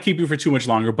I don't want to keep you for too much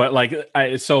longer, but like,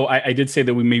 I did say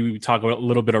that we maybe talk about a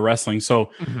little bit of wrestling.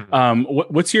 So,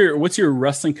 what's your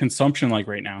wrestling consumption like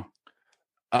right now?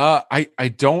 I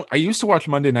used to watch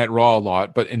Monday Night Raw a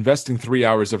lot, but investing 3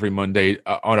 hours every Monday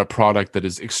on a product that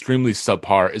is extremely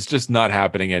subpar is just not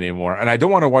happening anymore. And I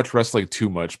don't want to watch wrestling too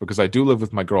much because I do live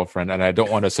with my girlfriend and I don't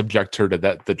want to subject her to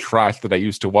the trash that I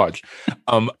used to watch.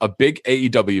 A big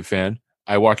AEW fan.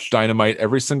 I watch Dynamite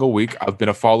every single week. I've been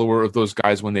a follower of those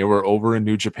guys when they were over in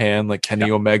New Japan, like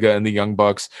Kenny Omega and the Young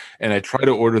Bucks. And I try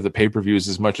to order the pay-per-views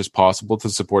as much as possible to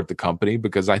support the company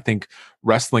because I think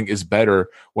wrestling is better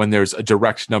when there's a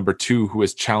direct number two who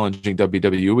is challenging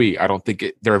WWE. I don't think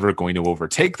they're ever going to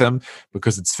overtake them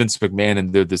because it's Vince McMahon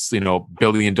and they're this,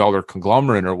 billion-dollar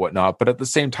conglomerate or whatnot. But at the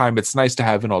same time, it's nice to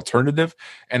have an alternative.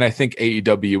 And I think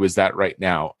AEW is that right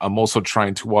now. I'm also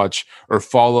trying to watch or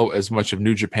follow as much of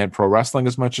New Japan Pro Wrestling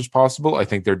as much as possible. I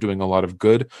think they're doing a lot of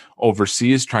good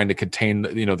overseas, trying to contain, the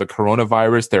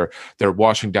coronavirus. They're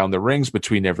washing down the rings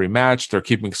between every match. They're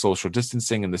keeping social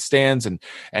distancing in the stands, and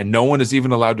no one is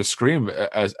even allowed to scream.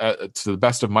 To the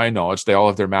best of my knowledge, they all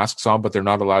have their masks on, but they're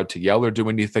not allowed to yell or do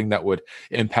anything that would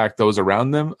impact those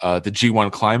around them. The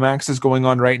G1 Climax is going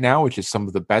on right now, which is some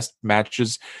of the best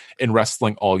matches in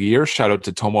wrestling all year. Shout out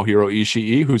to Tomohiro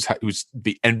Ishii, who's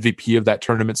the MVP of that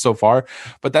tournament so far.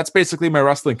 But that's basically my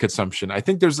wrestling consumption. I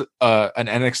think there's an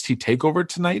NXT takeover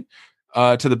tonight.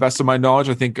 To the best of my knowledge,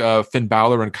 I think Finn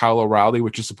Balor and Kyle O'Reilly,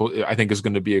 which is I think is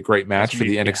going to be a great match for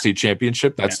the NXT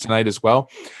Championship. That's tonight as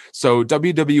well. So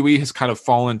WWE has kind of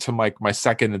fallen to my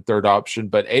second and third option,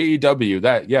 but AEW,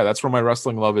 that's where my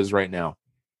wrestling love is right now.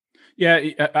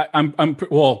 Yeah, I'm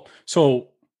well. So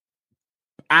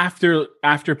after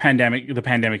the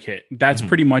pandemic hit, that's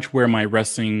pretty much where my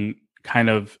wrestling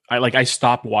I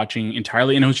stopped watching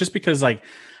entirely, and it was just because I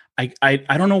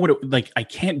don't know what I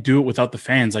can't do it without the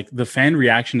fans. Like the fan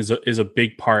reaction is a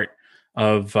big part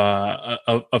of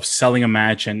selling a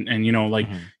match,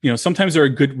 and sometimes there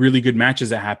are really good matches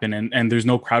that happen and there's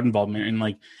no crowd involvement,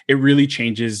 and it really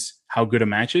changes how good a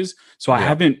match is. So I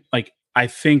haven't I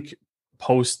think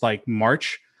post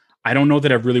March, I don't know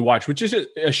that I've really watched, which is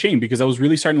a shame because I was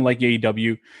really starting to like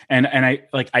AEW, and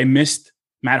I missed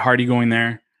Matt Hardy going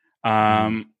there.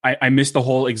 I missed the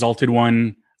whole Exalted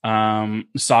One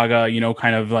saga,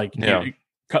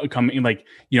 coming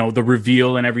the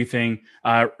reveal and everything.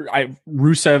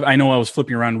 Rusev, I know I was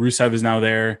flipping around. Rusev is now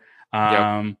there.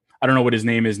 I don't know what his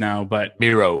name is now, but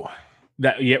Miro.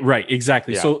 Right,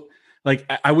 exactly. Yeah. So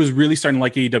I was really starting to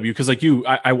like AEW because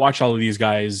I watch all of these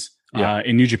guys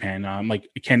in New Japan. I'm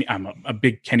a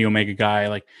big Kenny Omega guy,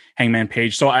 like Hangman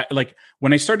Page. So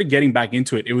when I started getting back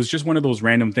into it, it was just one of those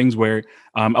random things where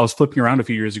I was flipping around a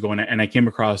few years ago and I came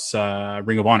across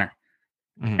Ring of Honor.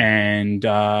 And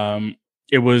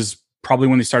it was probably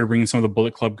when they started bringing some of the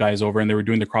Bullet Club guys over and they were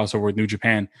doing the crossover with New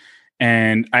Japan.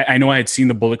 And I know I had seen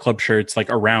the Bullet Club shirts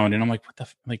around, and I'm like,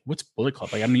 what's Bullet Club?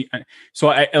 So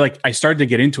I started to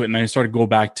get into it, and then I started to go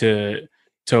back to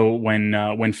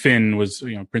when Finn was,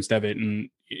 Prince Devitt, and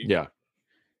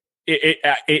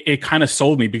it kind of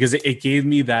sold me because it gave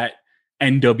me that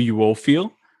NWO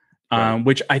feel,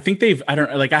 which I think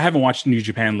I haven't watched New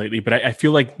Japan lately, but I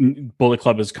feel like Bullet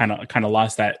Club has kind of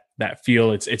lost that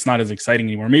feel. It's not as exciting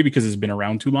anymore, maybe because it's been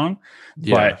around too long.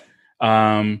 But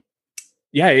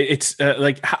it's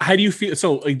how do you feel?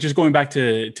 So just going back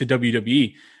to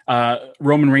WWE,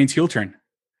 Roman Reigns heel turn.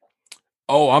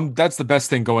 Oh, that's the best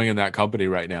thing going in that company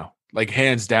right now.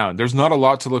 Hands down. There's not a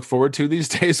lot to look forward to these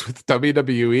days with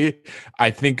WWE.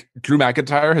 I think Drew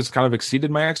McIntyre has kind of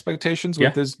exceeded my expectations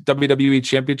with his WWE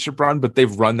Championship run, but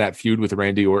they've run that feud with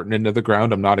Randy Orton into the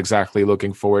ground. I'm not exactly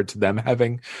looking forward to them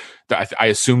having. I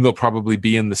assume they'll probably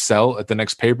be in the cell at the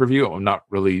next pay-per-view. I'm not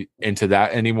really into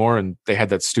that anymore. And they had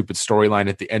that stupid storyline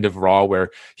at the end of Raw where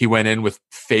he went in with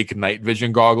fake night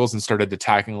vision goggles and started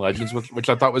attacking legends, which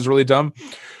I thought was really dumb.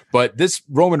 But this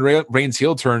Roman Reigns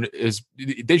heel turn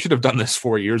they should have done this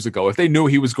 4 years ago. If they knew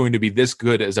he was going to be this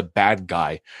good as a bad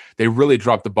guy, they really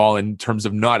dropped the ball in terms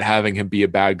of not having him be a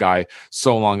bad guy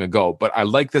so long ago. But I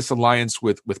like this alliance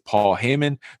with Paul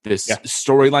Heyman, this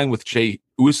storyline with Jey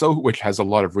Uso, which has a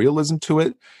lot of realism to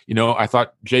it. I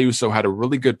thought Jey Uso had a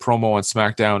really good promo on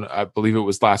SmackDown. I believe it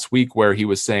was last week where he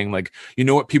was saying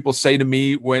what people say to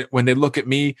me when they look at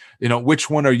me, which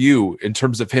one are you, in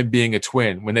terms of him being a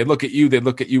twin? When they look at you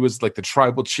as the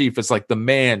tribal chief, as the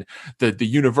man, the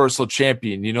universal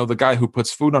champion, the guy who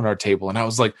puts food on our table. And I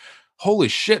was like, holy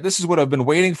shit, this is what I've been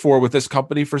waiting for with this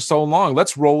company for so long.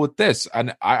 Let's roll with this.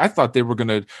 And I thought they were going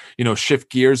to,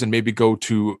 shift gears and maybe go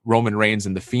to Roman Reigns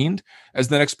and The Fiend as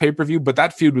the next pay-per-view. But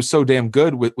that feud was so damn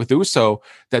good with Uso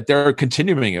that they're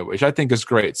continuing it, which I think is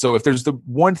great. So if there's the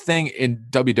one thing in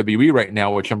WWE right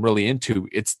now, which I'm really into,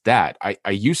 it's that. I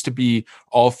used to be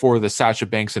all for the Sasha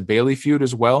Banks and Bayley feud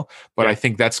as well, but I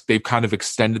think they've kind of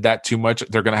extended that too much.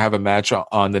 They're going to have a match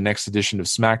on the next edition of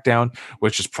SmackDown,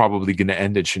 which is probably going to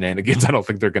end in shenanigans. I don't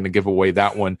think they're going to give away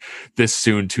that one this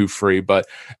soon too free. But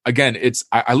again,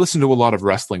 I listen to a lot of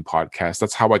wrestling podcasts.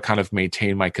 That's how I kind of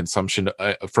maintain my consumption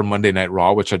for Monday Night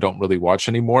Raw, which I don't really watch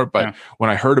anymore. But when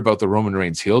I heard about the Roman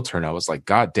Reigns heel turn, I was like,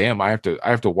 God damn, I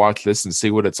have to watch this and see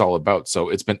what it's all about. So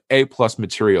it's been A+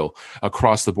 material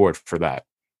across the board for that.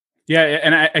 Yeah,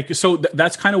 and so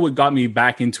that's kind of what got me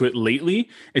back into it lately.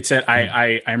 It said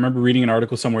I remember reading an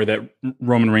article somewhere that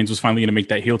Roman Reigns was finally going to make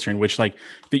that heel turn, which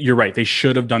you're right, they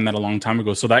should have done that a long time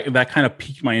ago. So that kind of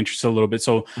piqued my interest a little bit.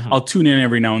 So I'll tune in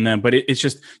every now and then, but it's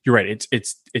just, you're right,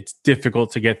 it's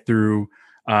difficult to get through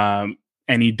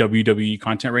any WWE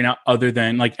content right now, other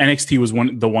than NXT was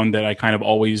the one that I kind of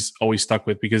always stuck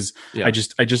with, because I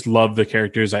just love the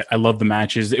characters. I love the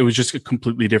matches. It was just a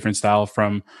completely different style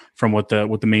from what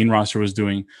the main roster was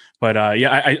doing. But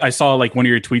I saw one of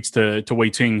your tweets to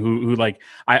Wei Ting, who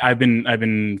I've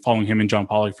been following him and John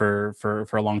Pollock for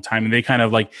a long time, and they kind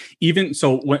of even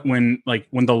so when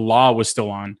the Law was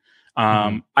still on,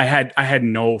 I had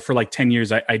no, for 10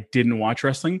 years I didn't watch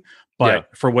wrestling.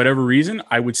 But for whatever reason,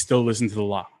 I would still listen to the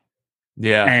Law.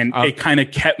 Yeah. And it kind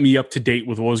of kept me up to date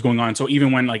with what was going on. So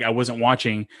even when I wasn't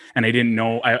watching and I didn't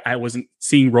know, I wasn't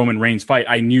seeing Roman Reigns fight,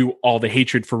 I knew all the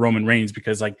hatred for Roman Reigns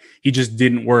because he just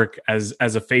didn't work as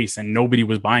a face and nobody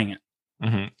was buying it.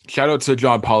 Mm-hmm. Shout out to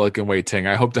John Pollock and Wei Ting.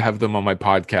 I hope to have them on my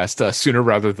podcast sooner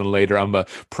rather than later. I'm a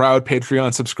proud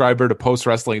Patreon subscriber to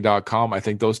postwrestling.com. I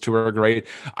think those two are great.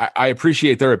 I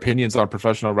appreciate their opinions on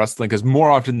professional wrestling because more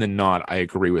often than not, I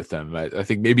agree with them. I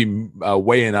think maybe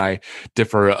Wei and I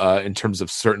differ in terms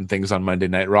of certain things on Monday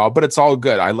Night Raw, but it's all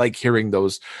good. I like hearing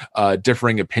those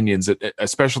differing opinions,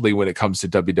 especially when it comes to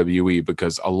WWE,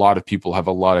 because a lot of people have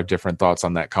a lot of different thoughts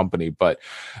on that company. But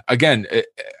again,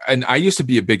 and I used to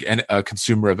be a big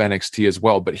consumer of NXT as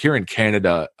well, but here in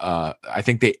Canada, I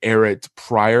think they air it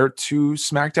prior to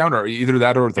SmackDown, or either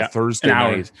that or the Thursday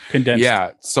night. Condensed.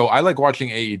 Yeah, so I like watching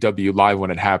AEW live when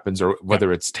it happens, or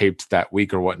whether it's taped that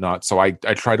week or whatnot. So I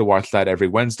try to watch that every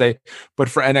Wednesday. But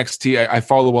for NXT, I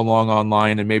follow along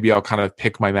online, and maybe I'll kind of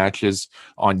pick my matches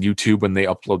on YouTube when they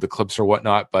upload the clips or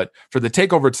whatnot. But for the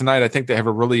TakeOver tonight, I think they have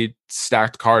a really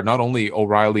stacked card. Not only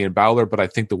O'Reilly and Balor, but I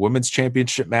think the women's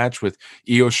championship match with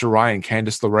Io Shirai and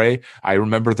Candice LeRae. I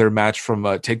remember their match from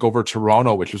TakeOver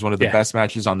Toronto, which was one of the best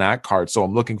matches on that card. So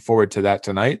I'm looking forward to that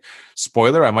tonight.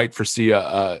 Spoiler, I might foresee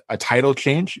a title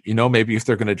change. Maybe if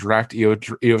they're going to draft Io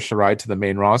Shirai to the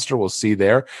main roster, we'll see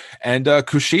there. And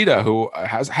Kushida, who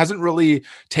hasn't really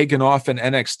taken off in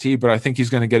NXT, but I think he's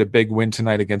going to get a big win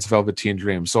tonight against Velveteen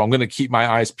Dream. So I'm going to keep my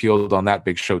eyes peeled on that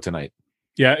big show tonight.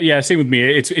 Yeah, same with me.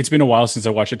 It's been a while since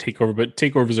I watched a TakeOver, but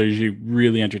TakeOvers are usually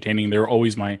really entertaining. They're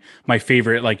always my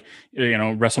favorite,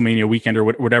 WrestleMania weekend or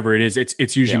whatever it is.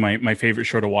 It's usually my favorite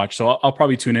show to watch. So I'll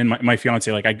probably tune in. My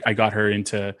fiance, I got her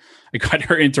into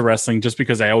wrestling just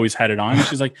because I always had it on. And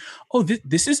she's like, oh,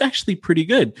 this is actually pretty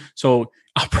good. So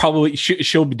I'll probably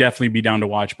she'll definitely be down to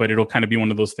watch, but it'll kind of be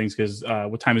one of those things because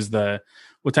what time is the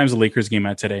Lakers game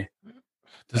at today?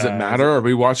 Does it matter? Are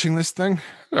we watching this thing?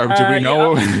 Or do we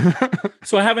know? Yeah.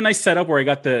 So I have a nice setup where I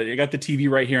got the TV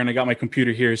right here and I got my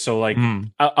computer here. So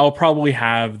I'll probably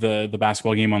have the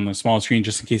basketball game on the small screen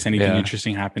just in case anything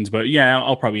interesting happens. But yeah,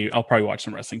 I'll probably watch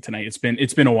some wrestling tonight. It's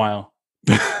been a while.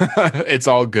 It's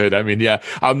all good. I mean,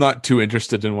 I'm not too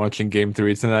interested in watching Game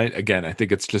 3 tonight. Again, I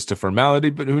think it's just a formality,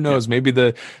 but who knows? Maybe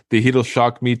the heat will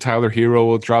shock me. Tyler Hero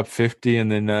will drop 50,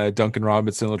 and then Duncan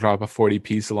Robinson will drop a 40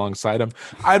 piece alongside him.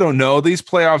 I don't know. These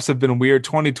playoffs have been weird.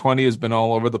 2020 has been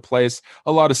all over the place.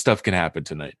 A lot of stuff can happen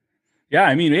tonight. Yeah,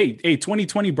 I mean, hey,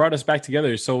 2020 brought us back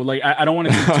together. So I don't want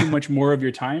to take too much more of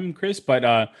your time, Chris,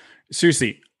 but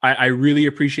seriously, I really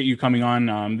appreciate you coming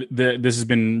on. This has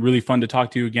been really fun to talk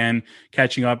to you again,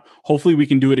 catching up. Hopefully we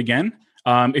can do it again.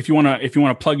 If you want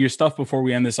to plug your stuff before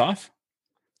we end this off.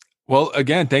 Well,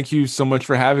 again, thank you so much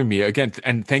for having me again.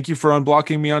 And thank you for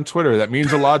unblocking me on Twitter. That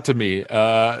means a lot to me.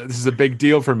 This is a big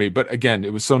deal for me. But again,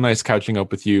 it was so nice catching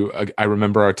up with you. I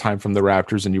remember our time from the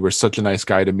Raptors, and you were such a nice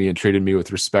guy to me and treated me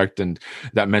with respect. And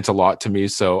that meant a lot to me.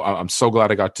 So I'm so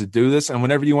glad I got to do this. And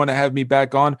whenever you want to have me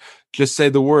back on, just say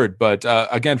the word. But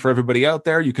again, for everybody out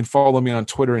there, you can follow me on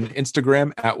Twitter and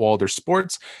Instagram at Walder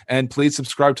Sports, and please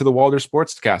subscribe to the Walder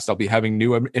Sportscast. I'll be having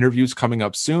new interviews coming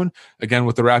up soon. Again,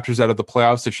 with the Raptors out of the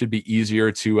playoffs, it should be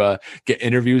easier to get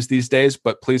interviews these days,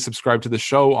 but please subscribe to the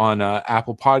show on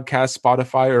Apple Podcasts,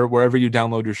 Spotify, or wherever you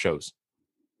download your shows.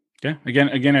 Yeah.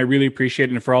 Again, I really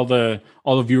appreciate it. And for all the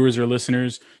viewers or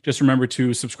listeners, just remember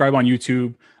to subscribe on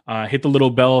YouTube, hit the little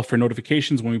bell for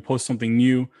notifications when we post something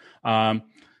new.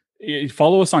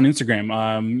 Follow us on Instagram.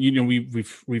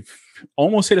 We've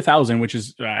almost hit 1,000, which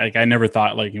is like, I never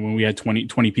thought, like, when we had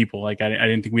 20 people, like I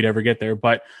didn't think we'd ever get there,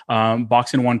 but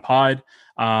Boxing One Pod.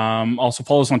 Also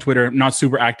follow us on Twitter. I'm not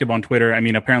super active on Twitter. I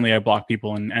mean, apparently I block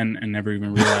people and never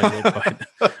even realized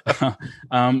it,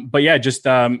 but yeah, just,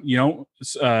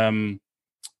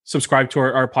 subscribe to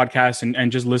our podcast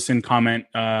and just listen, comment,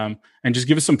 and just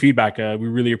give us some feedback. We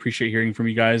really appreciate hearing from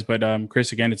you guys. But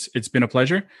Chris, again, it's been a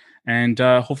pleasure, and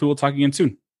hopefully we'll talk again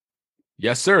soon.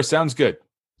 Yes, sir. Sounds good.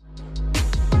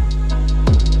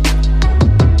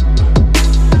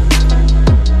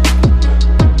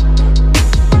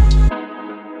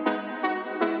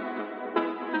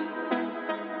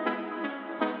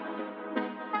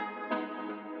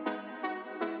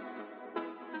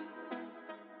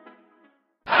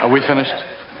 Are we finished?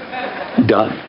 Done.